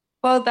art.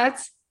 Well,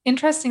 that's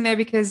interesting though,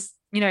 because,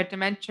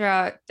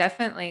 dementia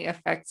definitely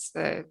affects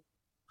the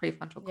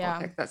prefrontal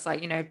cortex. That's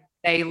like,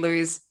 they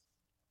lose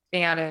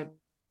being able to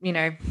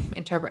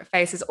interpret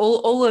faces,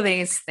 all of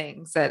these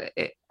things and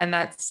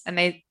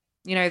they,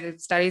 the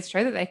studies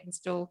show that they can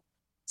still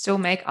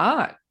make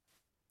art.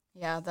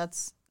 Yeah,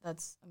 that's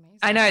amazing.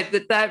 I know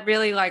that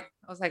really, like,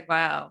 I was like,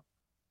 wow,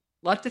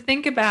 lot to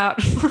think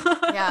about.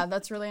 Yeah,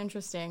 that's really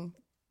interesting.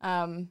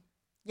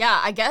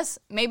 Yeah, I guess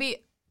maybe,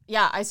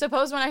 yeah, I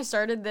suppose when I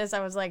started this, I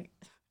was like,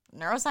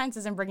 neuroscience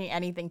isn't bringing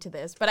anything to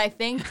this. But I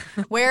think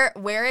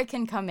where it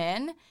can come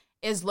in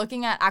is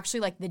looking at actually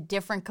like the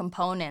different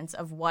components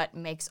of what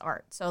makes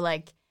art. So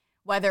like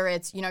whether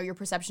it's, your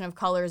perception of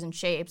colors and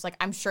shapes, like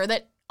I'm sure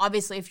that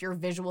obviously if your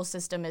visual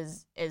system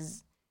is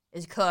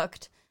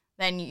cooked,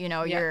 then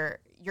you're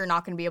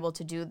not going to be able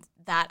to do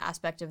that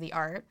aspect of the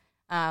art.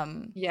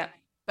 Yeah.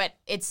 But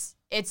it's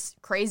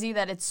crazy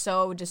that it's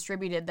so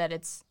distributed that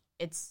it's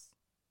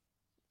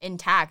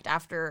intact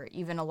after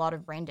even a lot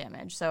of brain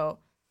damage. So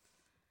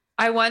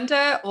I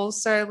wonder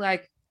also,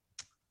 like,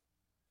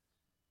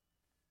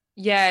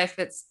 yeah, if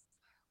it's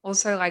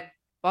also like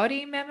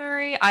body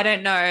memory. I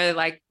don't know.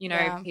 Like,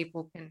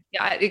 people can,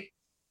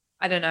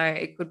 I don't know.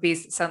 It could be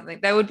something.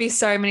 There would be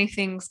so many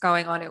things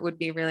going on. It would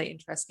be really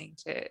interesting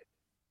to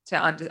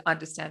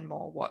understand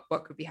more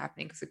what could be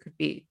happening, because it could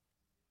be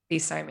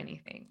so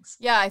many things.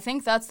 Yeah, I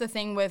think that's the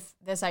thing with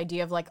this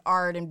idea of like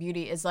art and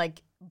beauty is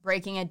like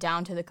breaking it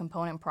down to the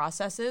component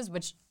processes,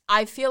 which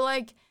I feel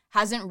like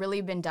hasn't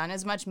really been done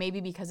as much, maybe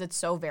because it's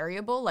so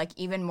variable, like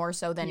even more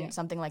so than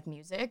something like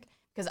music.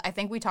 Because I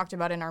think we talked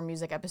about in our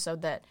music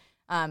episode that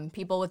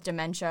people with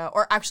dementia,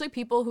 or actually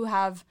people who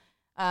have,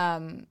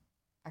 I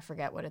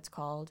forget what it's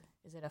called.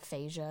 Is it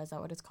aphasia? Is that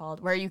what it's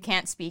called? Where you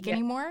can't speak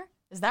anymore?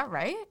 Is that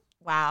right?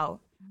 Wow.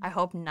 I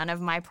hope none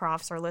of my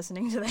profs are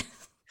listening to this.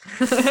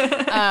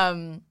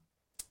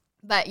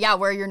 But yeah,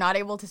 where you're not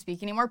able to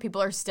speak anymore,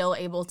 people are still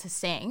able to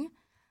sing.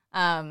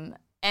 And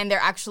they're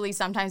actually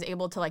sometimes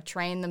able to like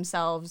train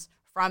themselves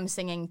from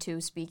singing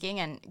to speaking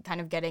and kind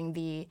of getting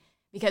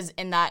because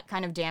in that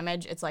kind of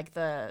damage, it's like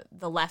the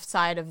left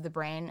side of the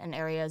brain, an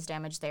area is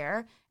damaged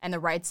there, and the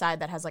right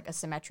side that has like a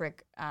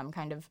symmetric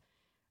kind of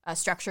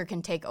structure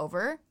can take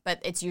over, but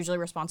it's usually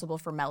responsible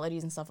for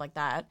melodies and stuff like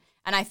that.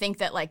 And I think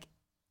that like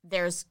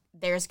there's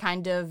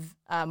kind of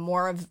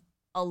more of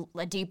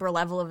a deeper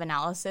level of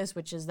analysis,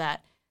 which is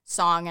that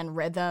song and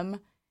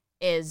rhythm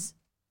is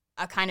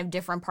a kind of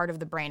different part of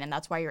the brain, and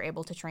that's why you're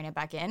able to train it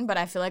back in. But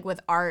I feel like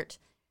with art,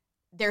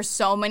 there's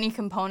so many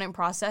component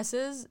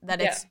processes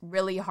that it's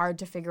really hard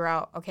to figure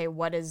out, okay,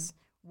 what is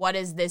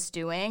this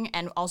doing?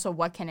 And also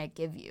what can it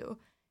give you?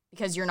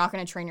 Because you're not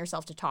going to train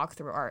yourself to talk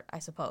through art, I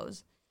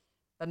suppose,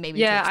 but maybe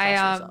to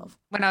express yourself.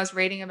 When I was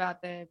reading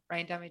about the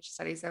brain damage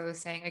studies, I was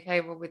saying,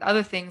 okay, well, with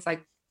other things,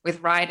 like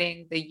with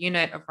writing, the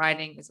unit of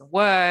writing is a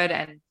word,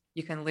 and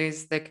you can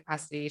lose the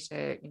capacity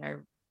to,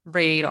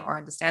 read or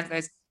understand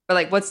those. But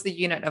like, what's the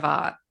unit of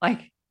art?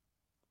 Like,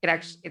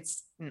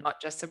 it's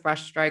not just a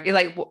brush stroke.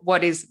 Like,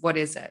 what is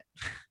it?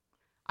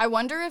 I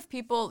wonder if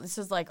people, this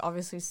is like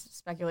obviously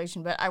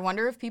speculation, but I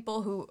wonder if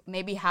people who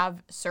maybe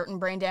have certain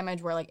brain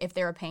damage where like if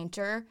they're a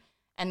painter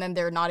and then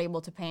they're not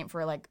able to paint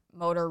for like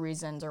motor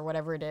reasons or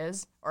whatever it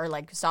is, or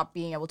like stop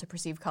being able to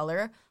perceive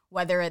color,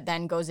 whether it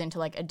then goes into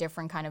like a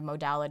different kind of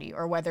modality,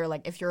 or whether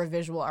like if you're a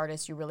visual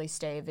artist, you really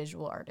stay a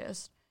visual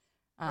artist.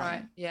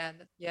 Right. Yeah.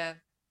 Yeah.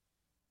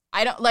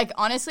 I don't like,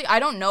 honestly, I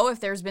don't know if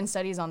there's been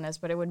studies on this,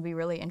 but it would be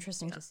really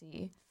interesting to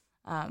see.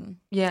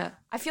 Yeah.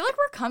 I feel like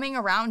we're coming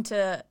around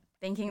to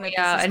thinking that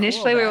this is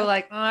initially cool, we were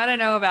like, oh, I don't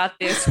know about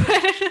this.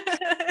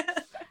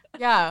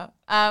 Yeah.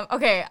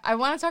 Okay. I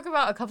want to talk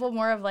about a couple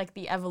more of like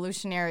the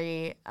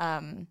evolutionary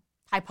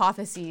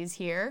hypotheses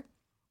here.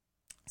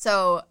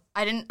 So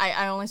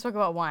I only spoke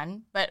about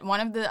one, but one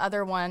of the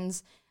other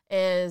ones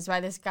is by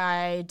this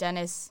guy,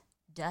 Dennis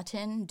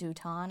Dutton,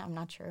 I'm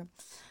not sure.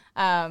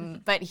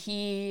 But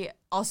he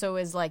also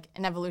is like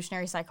an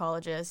evolutionary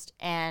psychologist,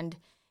 and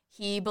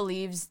he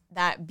believes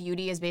that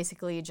beauty is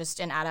basically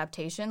just an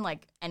adaptation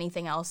like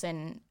anything else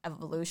in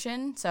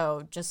evolution.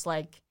 So just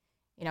like,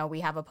 we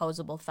have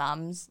opposable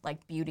thumbs,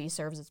 like beauty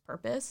serves its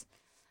purpose.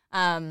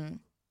 And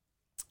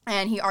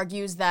he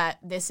argues that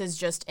this is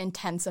just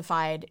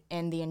intensified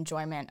in the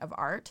enjoyment of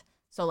art.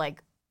 So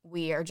like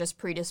we are just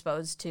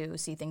predisposed to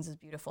see things as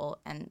beautiful,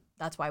 and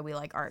that's why we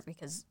like art,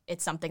 because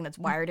it's something that's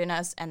wired in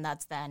us and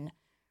that's then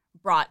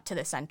brought to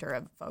the center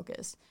of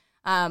focus.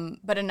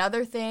 But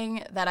another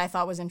thing that I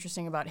thought was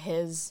interesting about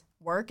his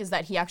work is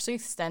that he actually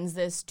extends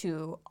this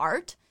to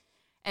art.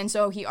 And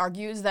so he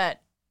argues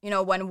that,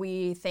 when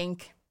we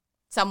think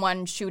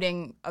someone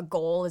shooting a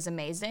goal is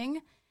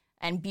amazing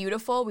and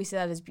beautiful, we see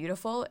that as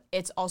beautiful,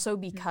 it's also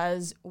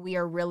because we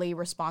are really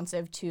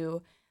responsive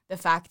to the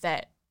fact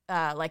that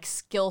like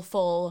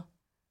skillful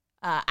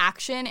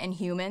action in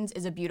humans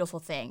is a beautiful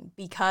thing,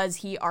 because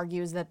he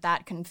argues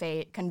that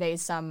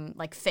conveys some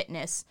like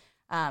fitness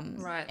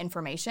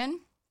information.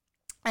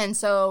 And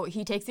so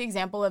he takes the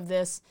example of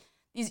these,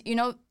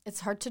 it's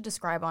hard to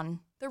describe on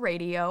the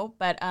radio,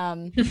 but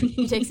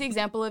he takes the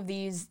example of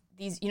these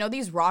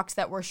rocks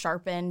that were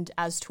sharpened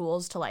as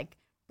tools to like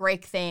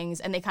break things,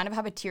 and they kind of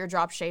have a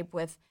teardrop shape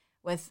with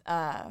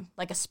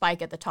like a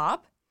spike at the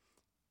top.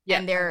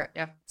 And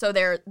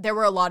there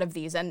were a lot of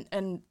these,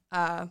 and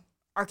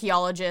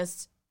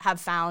archaeologists have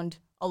found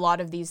a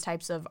lot of these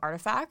types of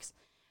artifacts,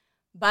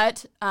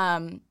 but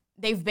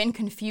they've been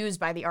confused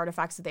by the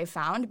artifacts that they've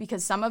found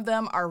because some of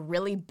them are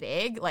really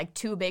big, like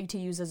too big to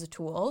use as a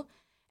tool,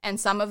 and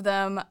some of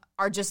them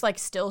are just like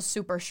still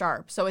super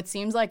sharp. So it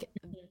seems like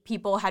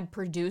people had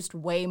produced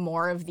way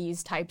more of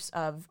these types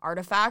of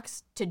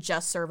artifacts to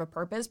just serve a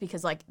purpose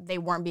because like they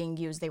weren't being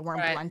used, they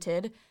weren't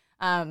blunted.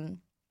 And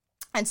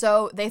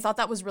so they thought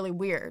that was really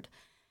weird.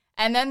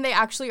 And then they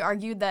actually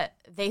argued that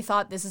they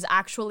thought this is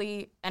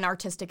actually an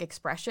artistic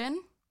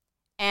expression.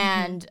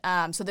 And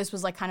so this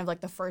was like kind of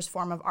like the first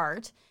form of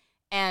art.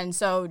 And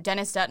so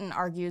Dennis Dutton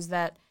argues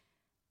that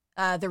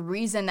the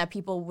reason that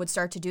people would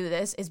start to do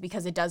this is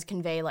because it does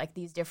convey like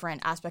these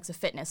different aspects of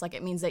fitness. Like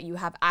it means that you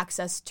have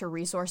access to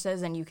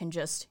resources and you can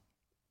just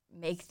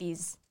make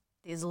these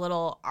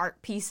little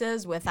art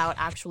pieces without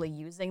actually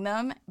using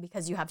them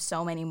because you have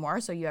so many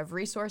more. So you have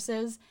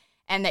resources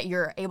and that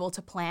you're able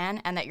to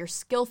plan and that you're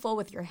skillful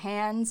with your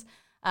hands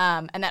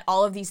and that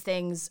all of these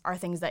things are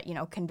things that, you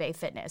know, convey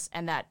fitness.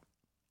 And that,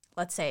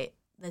 let's say,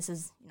 this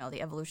is, you know,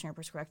 the evolutionary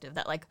perspective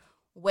that like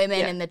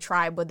women in the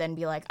tribe would then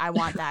be like, I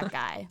want that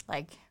guy,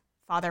 like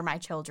father my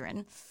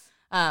children.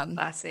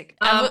 Classic.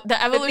 The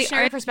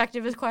evolutionary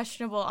perspective is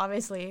questionable,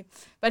 obviously,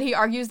 but he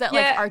argues that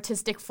like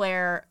artistic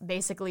flair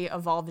basically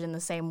evolved in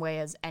the same way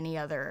as any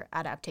other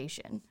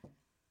adaptation.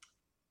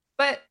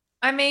 But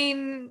I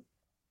mean,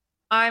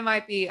 I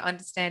might be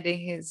understanding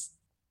his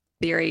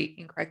theory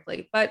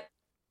incorrectly, but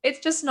it's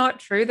just not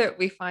true that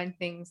we find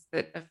things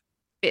that of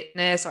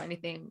fitness or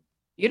anything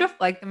beautiful,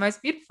 like the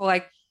most beautiful.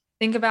 Like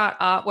think about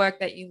artwork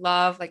that you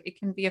love. Like it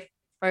can be a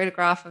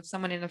photograph of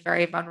someone in a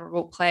very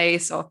vulnerable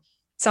place or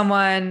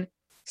someone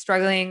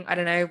struggling, I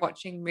don't know,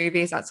 watching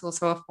movies. That's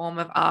also a form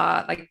of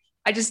art. Like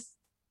I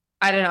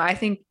don't know. I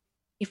think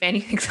if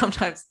anything,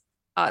 sometimes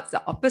art's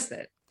the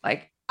opposite.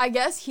 Like I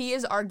guess he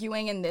is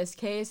arguing in this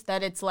case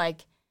that it's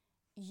like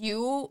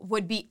you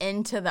would be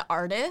into the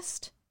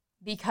artist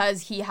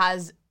because he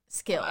has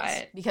skills,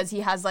 because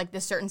he has like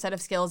this certain set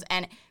of skills,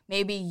 and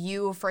maybe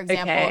you, for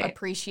example,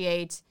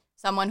 appreciate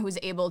someone who's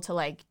able to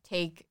like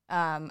take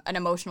an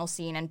emotional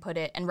scene and put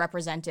it and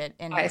represent it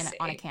on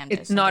a canvas.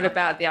 It's not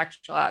about the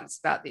actual art; it's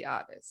about the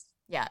artist.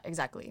 Yeah,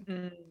 exactly.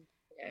 Okay.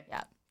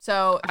 Yeah.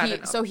 So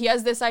he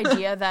has this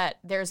idea that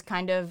there's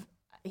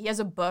he has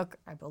a book,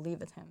 I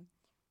believe it's him.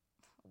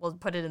 We'll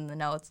put it in the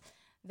notes.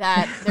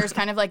 That there's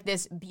kind of like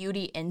this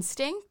beauty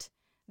instinct,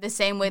 the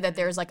same way that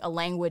there's like a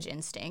language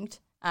instinct.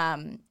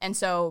 And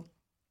so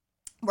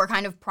we're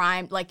kind of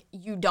primed, like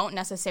you don't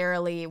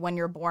necessarily when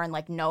you're born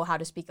like know how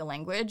to speak a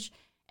language,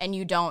 and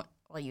you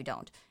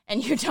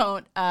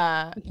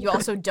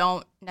also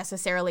don't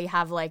necessarily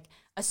have like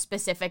a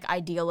specific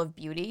ideal of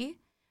beauty.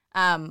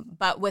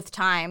 But with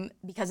time,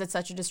 because it's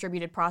such a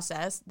distributed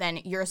process, then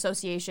your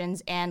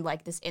associations and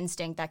like this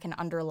instinct that can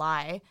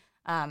underlie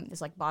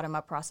this like bottom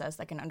up process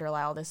that can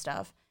underlie all this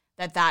stuff,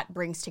 that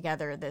brings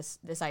together this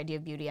idea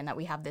of beauty, and that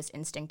we have this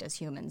instinct as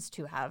humans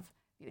to have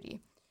beauty.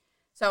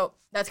 So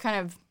that's kind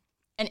of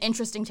an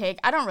interesting take.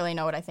 I don't really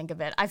know what I think of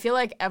it. I feel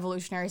like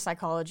evolutionary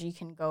psychology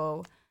can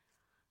go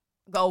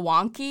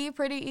wonky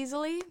pretty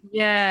easily.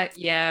 Yeah.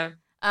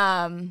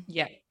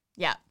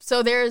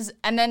 So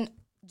and then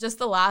just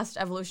the last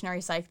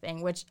evolutionary psych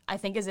thing, which I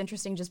think is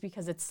interesting just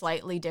because it's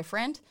slightly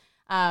different.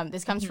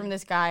 This comes from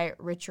this guy,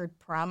 Richard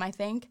Prum, I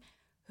think,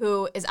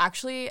 who is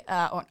actually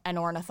an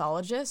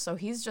ornithologist. So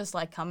he's just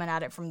like coming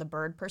at it from the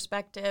bird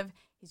perspective.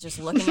 He's just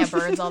looking at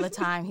birds all the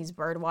time. He's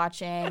bird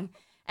watching.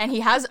 And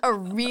he has a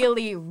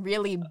really,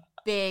 really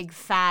big,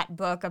 fat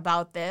book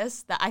about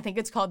this that I think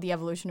it's called The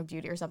Evolution of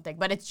Beauty or something.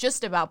 But it's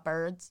just about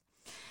birds.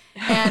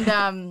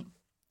 And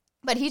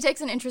but he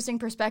takes an interesting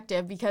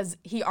perspective because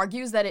he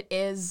argues that it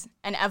is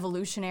an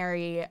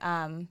evolutionary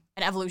kind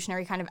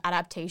of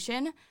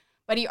adaptation.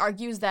 But he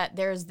argues that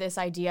there's this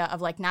idea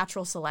of like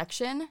natural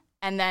selection,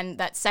 and then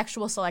that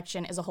sexual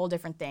selection is a whole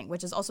different thing,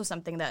 which is also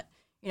something that,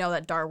 you know,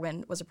 that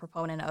Darwin was a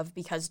proponent of,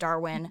 because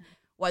Darwin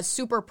was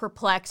super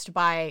perplexed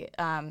by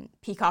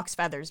peacock's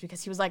feathers,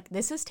 because he was like,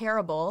 this is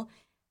terrible.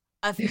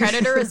 A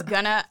predator is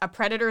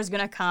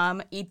gonna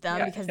come eat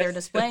them because they're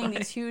displaying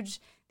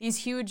these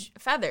huge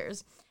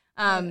feathers.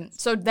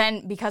 So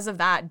then because of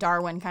that,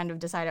 Darwin kind of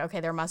decided, okay,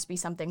 there must be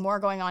something more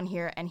going on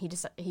here. And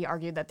he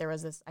argued that there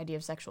was this idea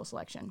of sexual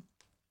selection.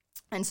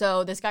 And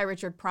so this guy,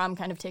 Richard Prum,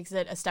 kind of takes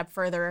it a step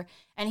further,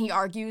 and he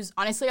argues,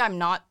 honestly, I'm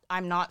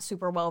not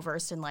super well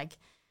versed in like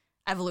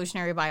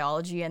evolutionary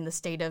biology and the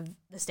state of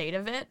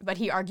it, but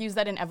he argues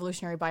that in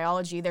evolutionary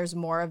biology, there's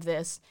more of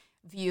this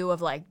view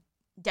of like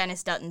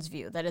Dennis Dutton's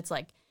view, that it's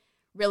like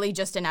really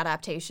just an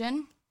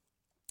adaptation,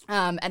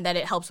 and that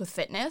it helps with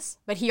fitness.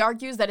 But he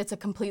argues that it's a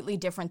completely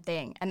different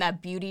thing, and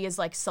that beauty is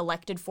like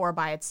selected for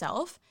by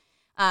itself,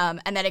 and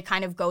that it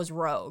kind of goes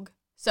rogue.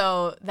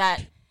 So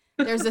that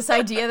there's this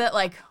idea that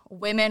like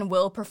women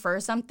will prefer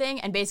something,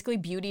 and basically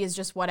beauty is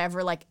just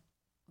whatever like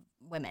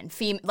women,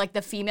 like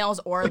the females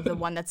or the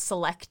one that's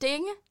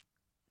selecting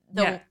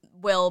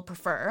will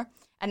prefer,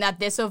 and that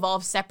this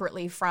evolves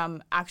separately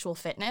from actual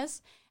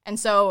fitness. And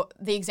so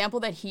the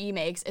example that he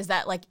makes is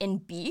that like in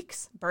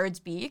beaks, birds'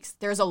 beaks,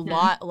 there's a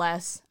lot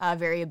less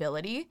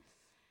variability.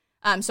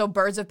 So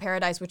birds of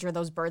paradise, which are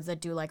those birds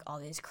that do like all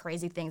these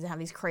crazy things and have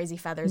these crazy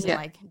feathers and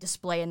like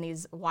display in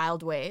these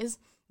wild ways,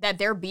 that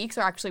their beaks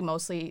are actually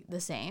mostly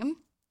the same.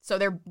 So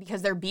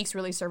because their beaks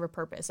really serve a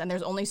purpose, and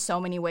there's only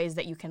so many ways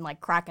that you can like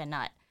crack a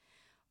nut.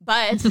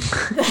 But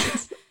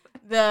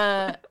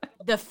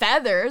the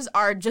feathers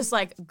are just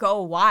like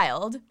go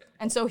wild.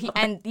 And so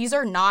these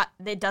are not,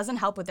 it doesn't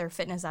help with their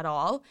fitness at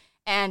all.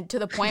 And to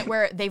the point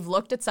where they've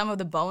looked at some of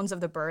the bones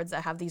of the birds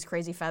that have these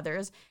crazy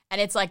feathers,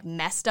 and it's like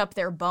messed up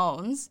their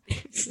bones,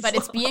 but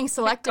it's being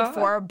selected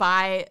for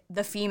by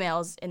the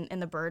females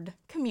in the bird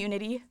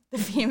community, the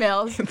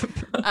females.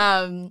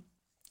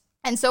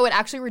 And so it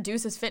actually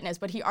reduces fitness.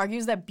 But he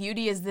argues that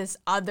beauty is this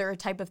other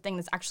type of thing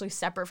that's actually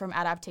separate from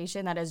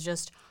adaptation that is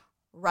just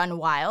run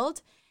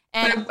wild.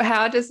 And but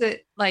how does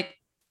it like,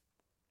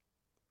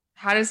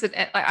 I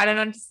don't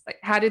understand, like,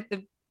 how did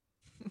the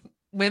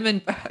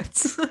women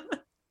birds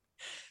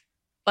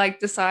like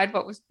decide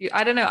what was beautiful?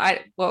 I don't know.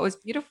 What was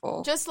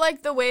beautiful? Just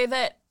like the way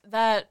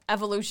that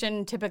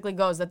evolution typically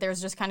goes, that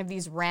there's just kind of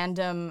these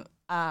random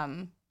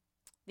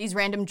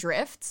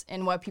drifts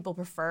in what people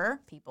prefer.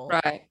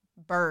 Right.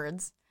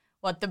 Birds.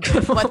 What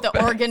the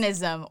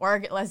organism,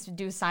 or let's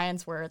do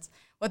science words,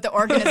 what the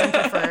organism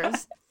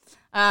prefers.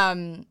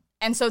 And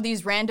so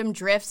these random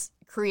drifts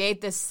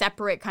create this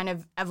separate kind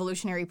of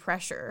evolutionary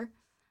pressure.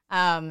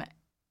 And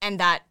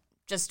that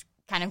just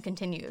kind of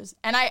continues.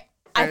 And I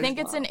think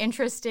it's an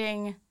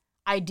interesting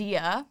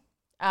idea.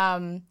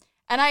 And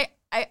I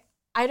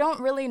don't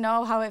really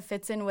know how it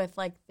fits in with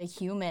like the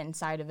human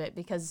side of it,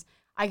 because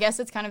I guess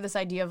it's kind of this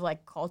idea of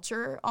like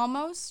culture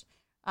almost,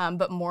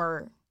 but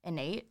more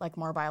innate, like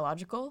more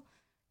biological.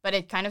 But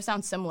it kind of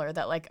sounds similar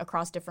that like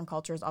across different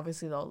cultures,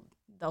 obviously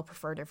they'll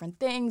prefer different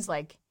things.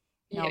 Like,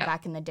 you know,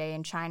 back in the day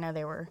in China,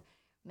 they were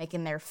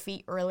making their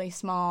feet really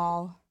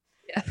small.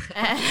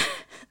 Yeah.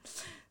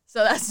 So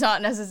that's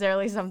not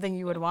necessarily something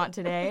you would want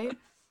today.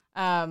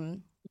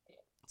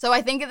 So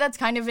I think that's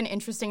kind of an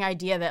interesting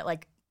idea that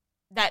like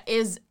that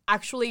is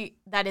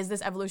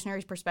this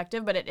evolutionary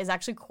perspective, but it is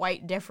actually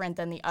quite different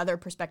than the other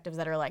perspectives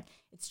that are like,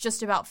 it's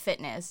just about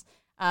fitness.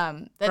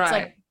 That's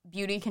like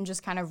beauty can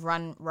just kind of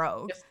run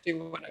rogue. Just do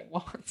what it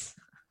wants.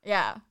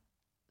 Yeah.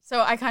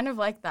 So I kind of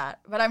like that,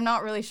 but I'm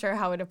not really sure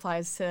how it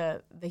applies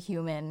to the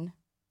human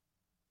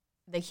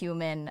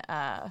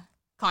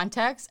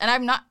context. And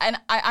I'm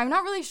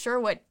not really sure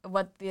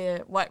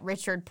what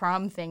Richard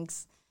Prum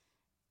thinks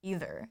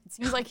either. It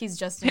seems like he's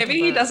just maybe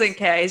he doesn't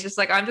care. He's just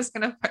like, I'm just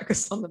gonna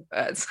focus on the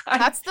birds.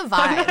 That's the vibe.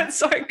 I'm not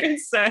so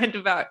concerned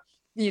about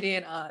beauty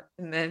and art,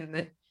 and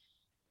then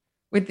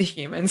with the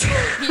humans.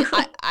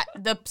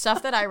 The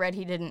stuff that I read,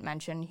 he didn't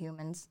mention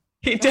humans.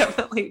 He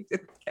definitely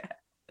didn't care.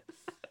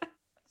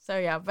 So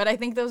yeah, but I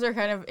think those are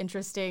kind of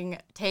interesting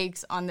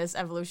takes on this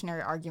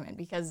evolutionary argument,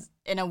 because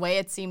in a way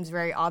it seems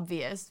very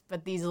obvious,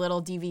 but these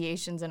little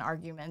deviations in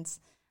arguments,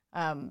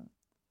 I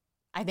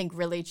think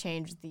really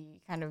change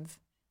the kind of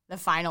the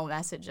final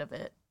message of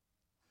it.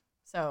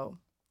 So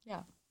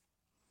yeah.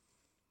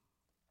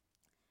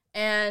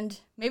 And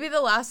maybe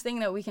the last thing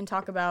that we can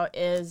talk about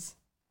is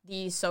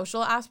the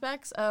social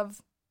aspects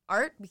of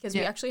art, because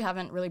we actually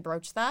haven't really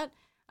broached that.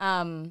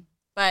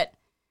 But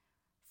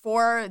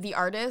for the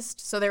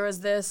artist, so there was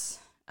this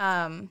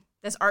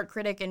art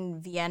critic in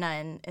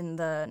Vienna in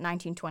the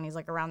 1920s,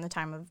 like around the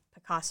time of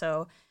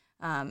Picasso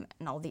and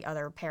all the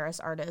other Paris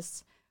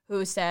artists,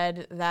 who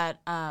said that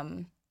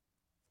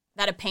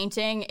that a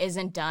painting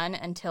isn't done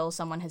until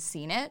someone has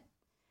seen it.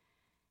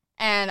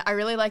 And I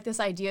really like this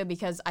idea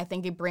because I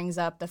think it brings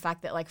up the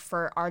fact that, like,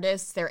 for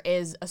artists, there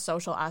is a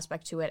social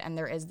aspect to it, and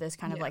there is this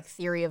kind of like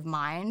theory of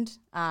mind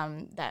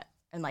that,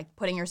 and like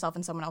putting yourself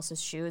in someone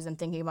else's shoes and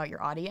thinking about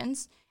your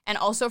audience. And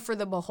also for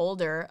the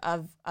beholder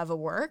of a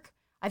work,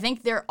 I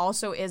think there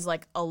also is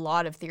like a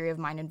lot of theory of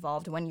mind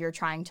involved when you're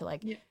trying to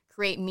like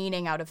create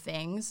meaning out of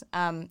things.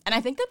 And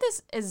I think that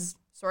this is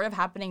sort of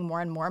happening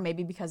more and more,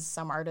 maybe because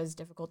some art is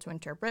difficult to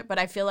interpret. But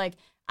I feel like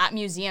at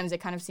museums, it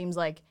kind of seems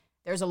like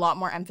there's a lot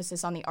more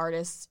emphasis on the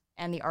artist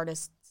and the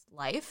artist's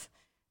life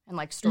and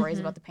like stories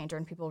about the painter,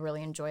 and people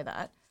really enjoy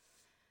that.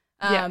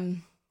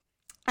 And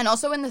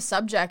also in the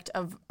subject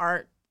of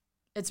art,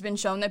 it's been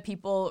shown that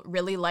people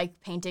really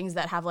like paintings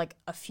that have like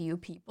a few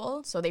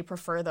people. So they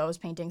prefer those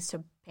paintings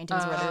to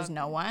paintings where there's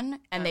no one.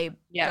 And they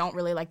don't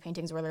really like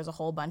paintings where there's a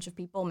whole bunch of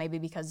people, maybe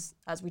because,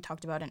 as we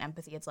talked about in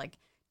empathy, it's like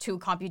too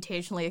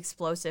computationally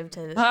explosive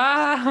to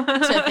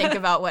think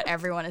about what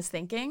everyone is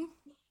thinking.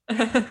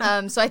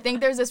 So I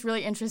think there's this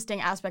really interesting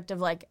aspect of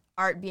like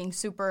art being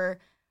super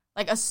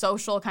like a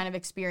social kind of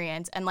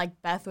experience. And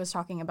like Beth was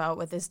talking about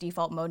with this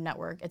default mode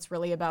network, it's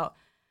really about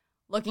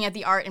looking at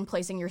the art and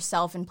placing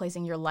yourself and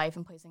placing your life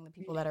and placing the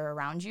people that are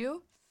around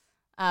you.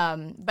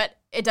 But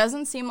it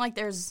doesn't seem like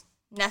there's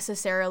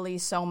necessarily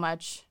so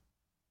much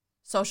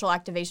social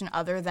activation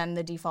other than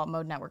the default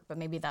mode network, but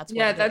maybe that's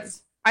what it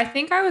is. I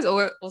think I was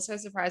also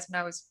surprised when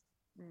I was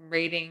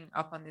reading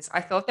up on this.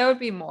 I thought there would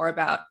be more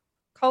about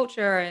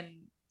culture and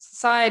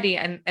society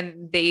and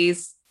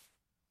these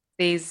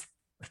these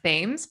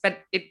themes, but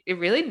it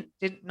really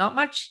did not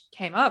much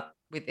came up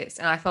with this.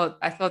 And I thought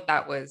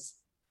that was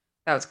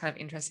kind of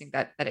interesting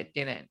that it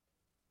didn't.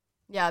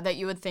 Yeah, that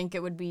you would think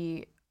it would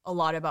be a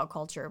lot about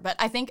culture. But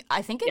I think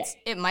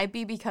it might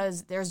be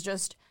because there's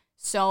just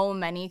so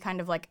many kind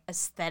of like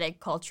aesthetic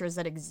cultures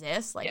that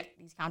exist, like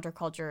these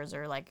countercultures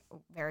or like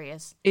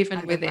various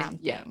Even within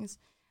underground things.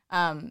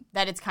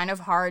 That it's kind of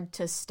hard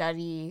to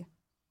study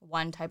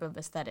one type of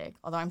aesthetic.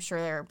 Although I'm sure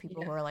there are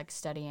people who are like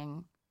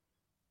studying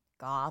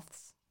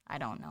goths. I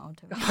don't know.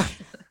 To be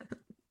honest.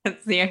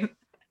 That's the end.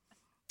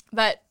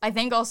 But I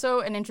think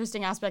also an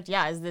interesting aspect,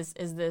 is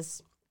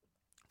this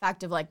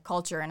fact of like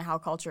culture and how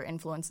culture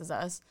influences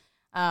us,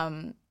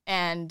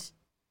 and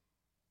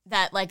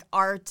that like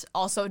art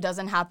also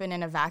doesn't happen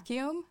in a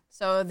vacuum.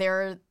 So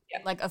there are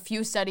like a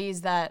few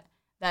studies that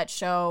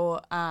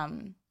show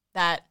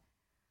that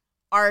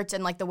art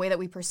and like the way that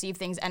we perceive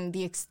things and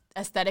the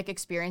aesthetic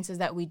experiences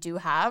that we do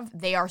have,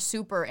 they are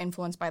super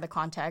influenced by the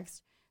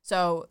context.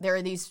 So there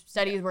are these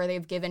studies where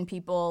they've given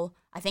people,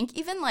 I think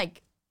even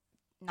like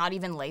not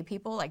even lay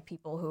people, like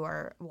people who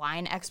are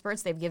wine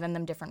experts, they've given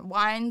them different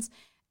wines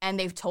and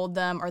they've told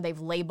them, or they've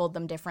labeled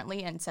them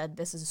differently and said,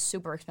 this is a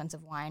super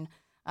expensive wine.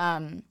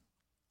 And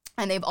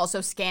they've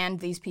also scanned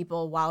these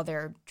people while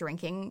they're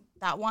drinking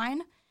that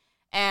wine.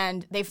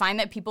 And they find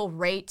that people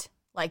rate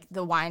like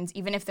the wines,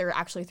 even if they're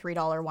actually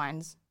 $3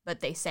 wines, but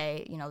they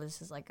say,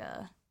 this is like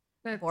a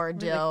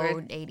Bordeaux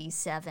really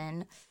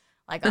 87,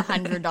 like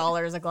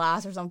 $100 a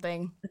glass or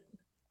something,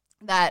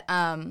 that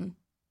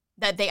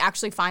they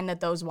actually find that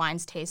those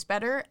wines taste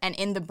better. And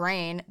in the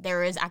brain,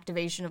 there is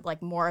activation of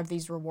like more of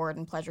these reward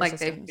and pleasure like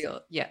systems. They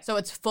feel, So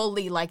it's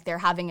fully like they're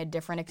having a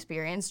different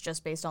experience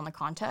just based on the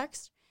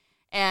context.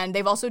 And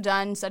they've also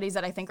done studies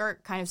that I think are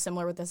kind of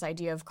similar with this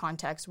idea of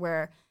context,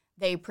 where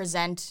they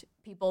present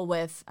people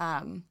with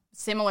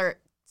similar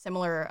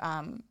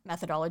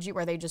methodology,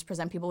 where they just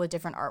present people with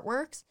different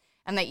artworks.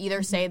 And they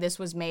either say this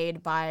was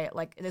made by,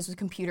 like, this was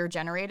computer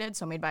generated,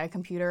 so made by a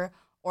computer,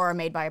 or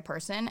made by a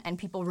person. And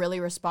people really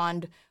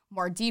respond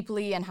more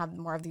deeply and have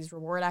more of these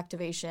reward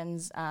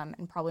activations,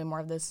 and probably more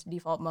of this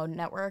default mode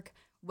network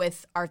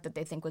with art that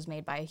they think was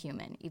made by a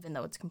human, even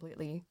though it's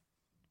completely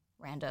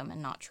random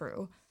and not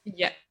true.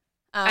 Yeah.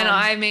 And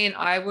I mean,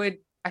 I feel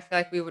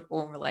like we would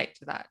all relate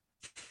to that.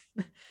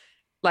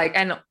 Like,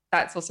 and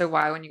that's also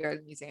why when you go to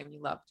the museum,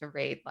 you love to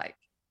read, like,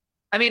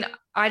 I mean,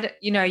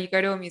 you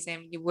go to a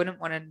museum, you wouldn't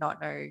want to not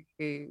know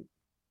who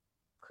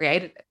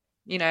created it,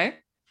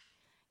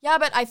 Yeah,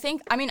 but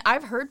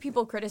I've heard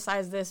people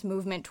criticize this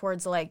movement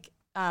towards like,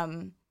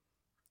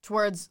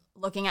 towards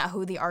looking at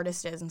who the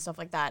artist is and stuff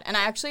like that. And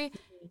I actually,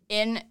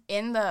 in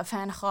the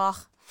Van Gogh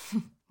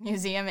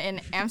Museum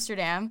in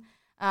Amsterdam,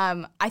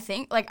 I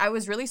think like I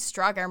was really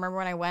struck. I remember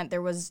when I went,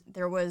 there was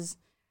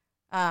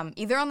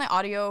either on the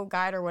audio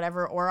guide or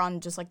whatever, or on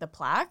just like the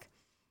plaque,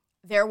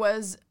 there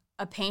was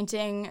a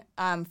painting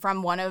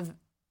from one of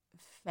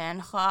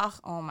Van Gogh,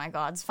 oh my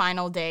God's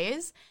final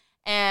days.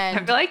 And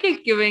I feel like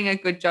you're doing a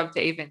good job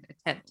to even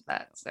attempt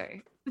that. So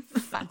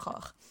Van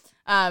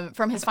Gogh,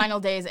 from his final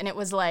days, and it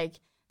was like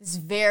this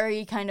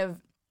very kind of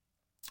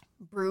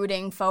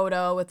brooding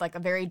photo with like a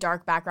very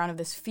dark background of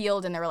this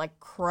field, and there were like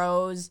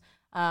crows.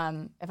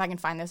 If I can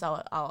find this,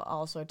 I'll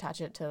also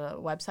attach it to the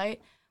website.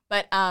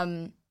 But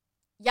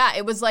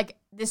it was like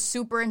this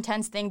super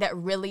intense thing that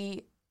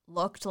really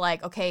looked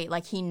like, okay,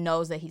 like he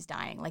knows that he's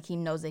dying, like he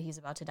knows that he's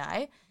about to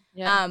die.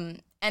 Yeah.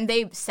 And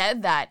they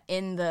said that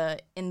in the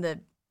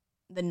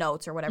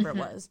notes or whatever it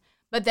was.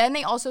 But then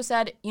they also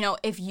said,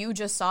 if you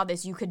just saw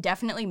this, you could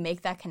definitely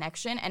make that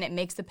connection and it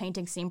makes the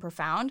painting seem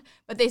profound.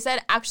 But they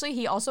said, actually,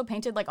 he also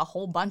painted like a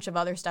whole bunch of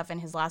other stuff in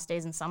his last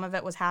days, and some of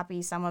it was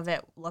happy, some of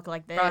it looked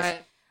like this.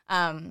 Right.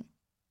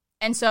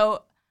 And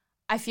so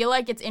I feel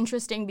like it's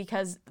interesting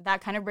because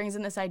that kind of brings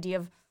in this idea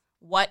of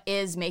what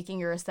is making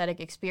your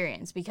aesthetic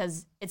experience,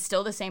 because it's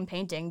still the same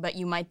painting, but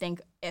you might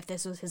think if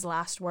this was his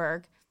last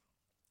work,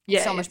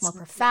 it's so much more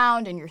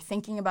profound and you're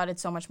thinking about it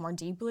so much more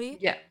deeply.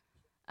 Yeah.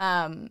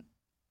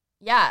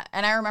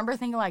 And I remember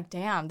thinking like,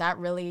 damn, that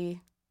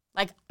really,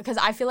 like, because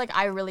I feel like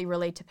I really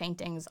relate to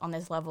paintings on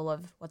this level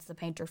of what's the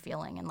painter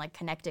feeling and like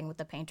connecting with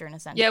the painter in a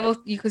sense. Yeah, well,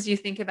 because you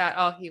think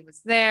about, he was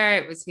there,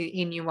 it was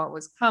he knew what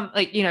was coming,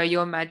 like, you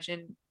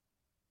imagine,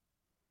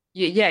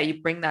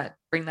 you bring that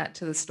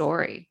to the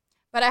story.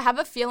 But I have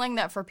a feeling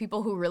that for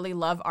people who really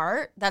love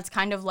art, that's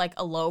kind of like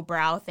a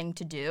lowbrow thing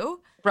to do.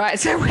 Right,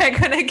 so we're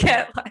gonna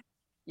get like,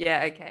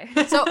 yeah, okay.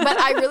 So, but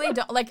I really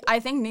don't, like, I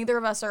think neither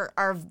of us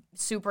are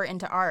super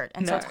into art,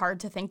 and so it's hard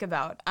to think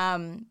about.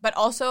 But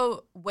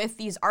also with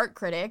these art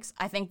critics,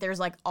 I think there's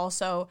like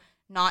also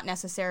not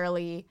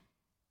necessarily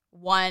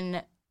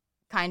one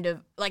kind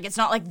of, like, it's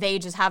not like they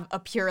just have a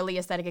purely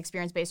aesthetic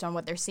experience based on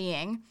what they're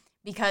seeing,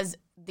 because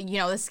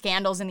the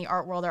scandals in the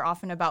art world are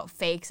often about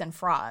fakes and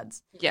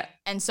frauds. Yeah.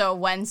 And so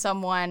when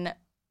someone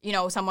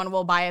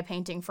will buy a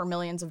painting for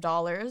millions of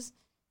dollars,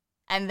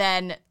 and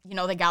then,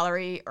 the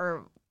gallery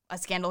or a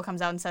scandal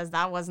comes out and says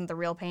that wasn't the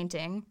real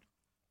painting,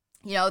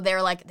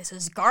 they're like, this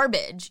is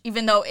garbage,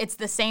 even though it's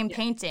the same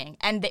painting.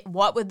 And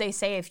what would they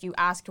say if you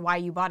asked why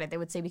you bought it? They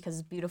would say, because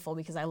it's beautiful,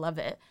 because I love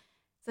it.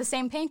 It's the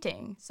same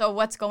painting. So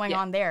what's going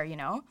on there,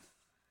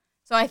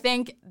 So I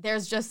think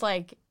there's just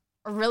like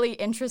a really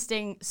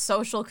interesting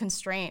social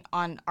constraint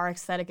on our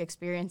aesthetic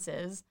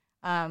experiences.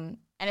 And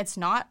it's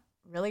not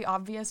really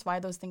obvious why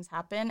those things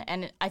happen.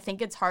 And I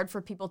think it's hard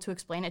for people to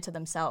explain it to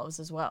themselves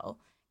as well.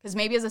 Because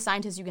maybe as a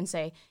scientist, you can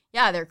say,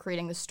 yeah, they're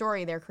creating the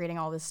story, they're creating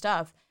all this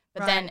stuff.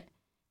 But then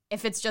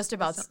if it's just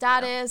about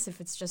status,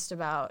 if it's just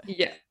about,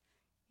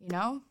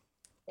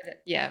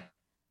 Yeah.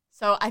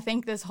 So I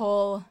think this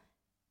whole,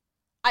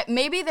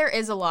 maybe there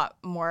is a lot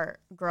more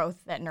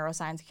growth that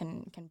neuroscience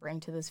can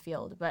bring to this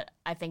field, but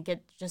I think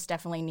it just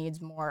definitely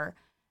needs more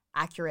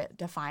accurate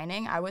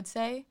defining, I would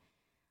say.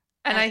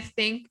 And I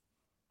think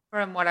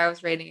from what I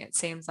was reading, it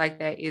seems like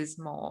there is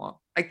more,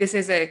 like this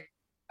is a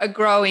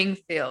growing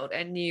field,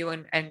 a new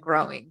and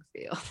growing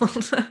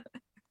field.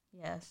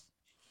 Yes.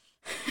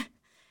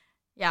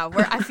 Yeah,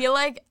 where I feel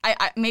like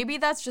I maybe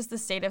that's just the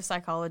state of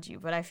psychology,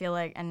 but I feel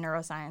like in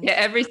neuroscience. Yeah,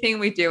 everything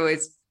we do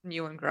is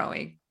new and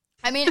growing.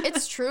 I mean,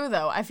 it's true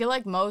though. I feel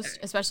like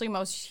especially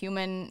most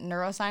human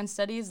neuroscience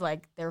studies,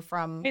 like they're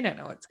from. We don't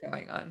know what's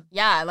going on.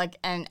 Yeah, like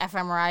an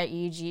fMRI,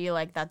 EEG,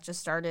 like that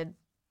just started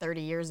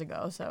 30 years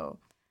ago. So.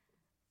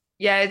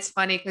 Yeah, it's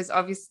funny because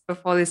obviously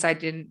before this I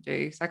didn't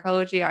do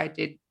psychology. I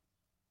did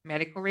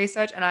medical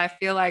research, and I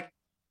feel like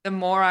the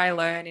more I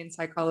learn in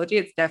psychology,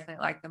 it's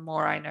definitely like the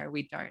more I know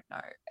we don't know.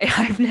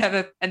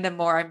 And the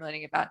more I'm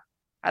learning about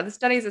how the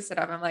studies are set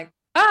up, I'm like,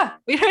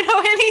 we don't know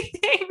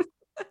anything.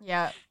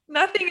 Yeah.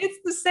 Nothing. It's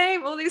the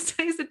same. All these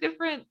studies are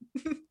different.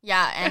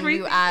 Yeah, and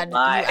you add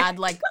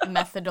like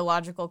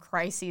methodological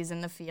crises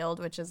in the field,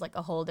 which is like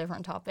a whole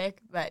different topic.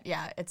 But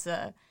yeah, it's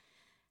a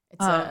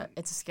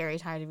scary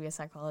time to be a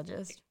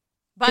psychologist.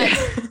 But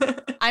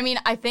I mean,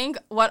 I think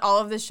what all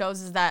of this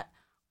shows is that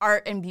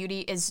art and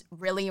beauty is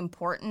really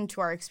important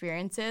to our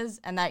experiences,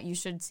 and that you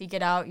should seek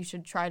it out. You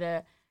should try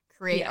to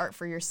create art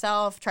for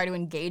yourself, try to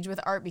engage with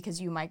art, because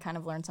you might kind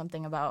of learn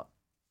something about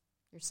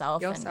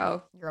yourself.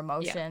 And your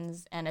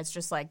emotions. And it's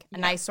just like a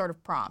nice sort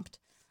of prompt.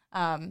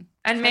 And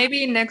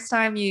maybe next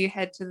time you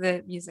head to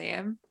the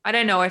museum, I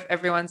don't know if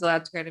everyone's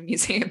allowed to go to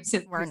museums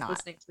since we're not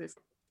listening to this.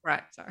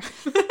 Right. Sorry.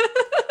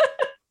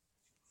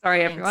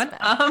 Sorry, everyone.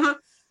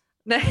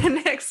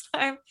 The next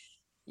time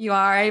you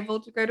are able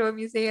to go to a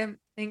museum,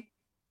 think,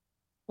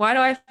 why do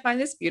I find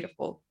this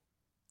beautiful?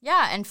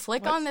 Yeah, and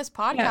flick on this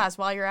podcast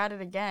while you're at it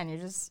again.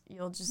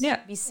 You'll just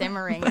be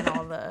simmering in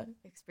all the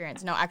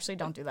experience. No, actually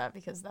don't do that,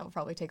 because that will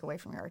probably take away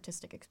from your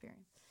artistic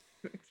experience.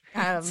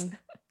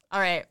 All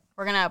right,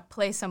 we're gonna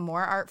play some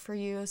more art for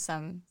you,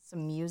 some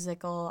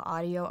musical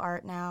audio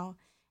art now.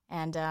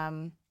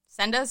 And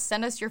send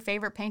us your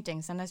favorite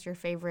painting, send us your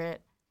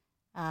favorite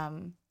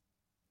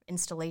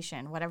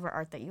installation, whatever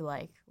art that you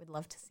like. We'd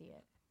love to see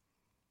it.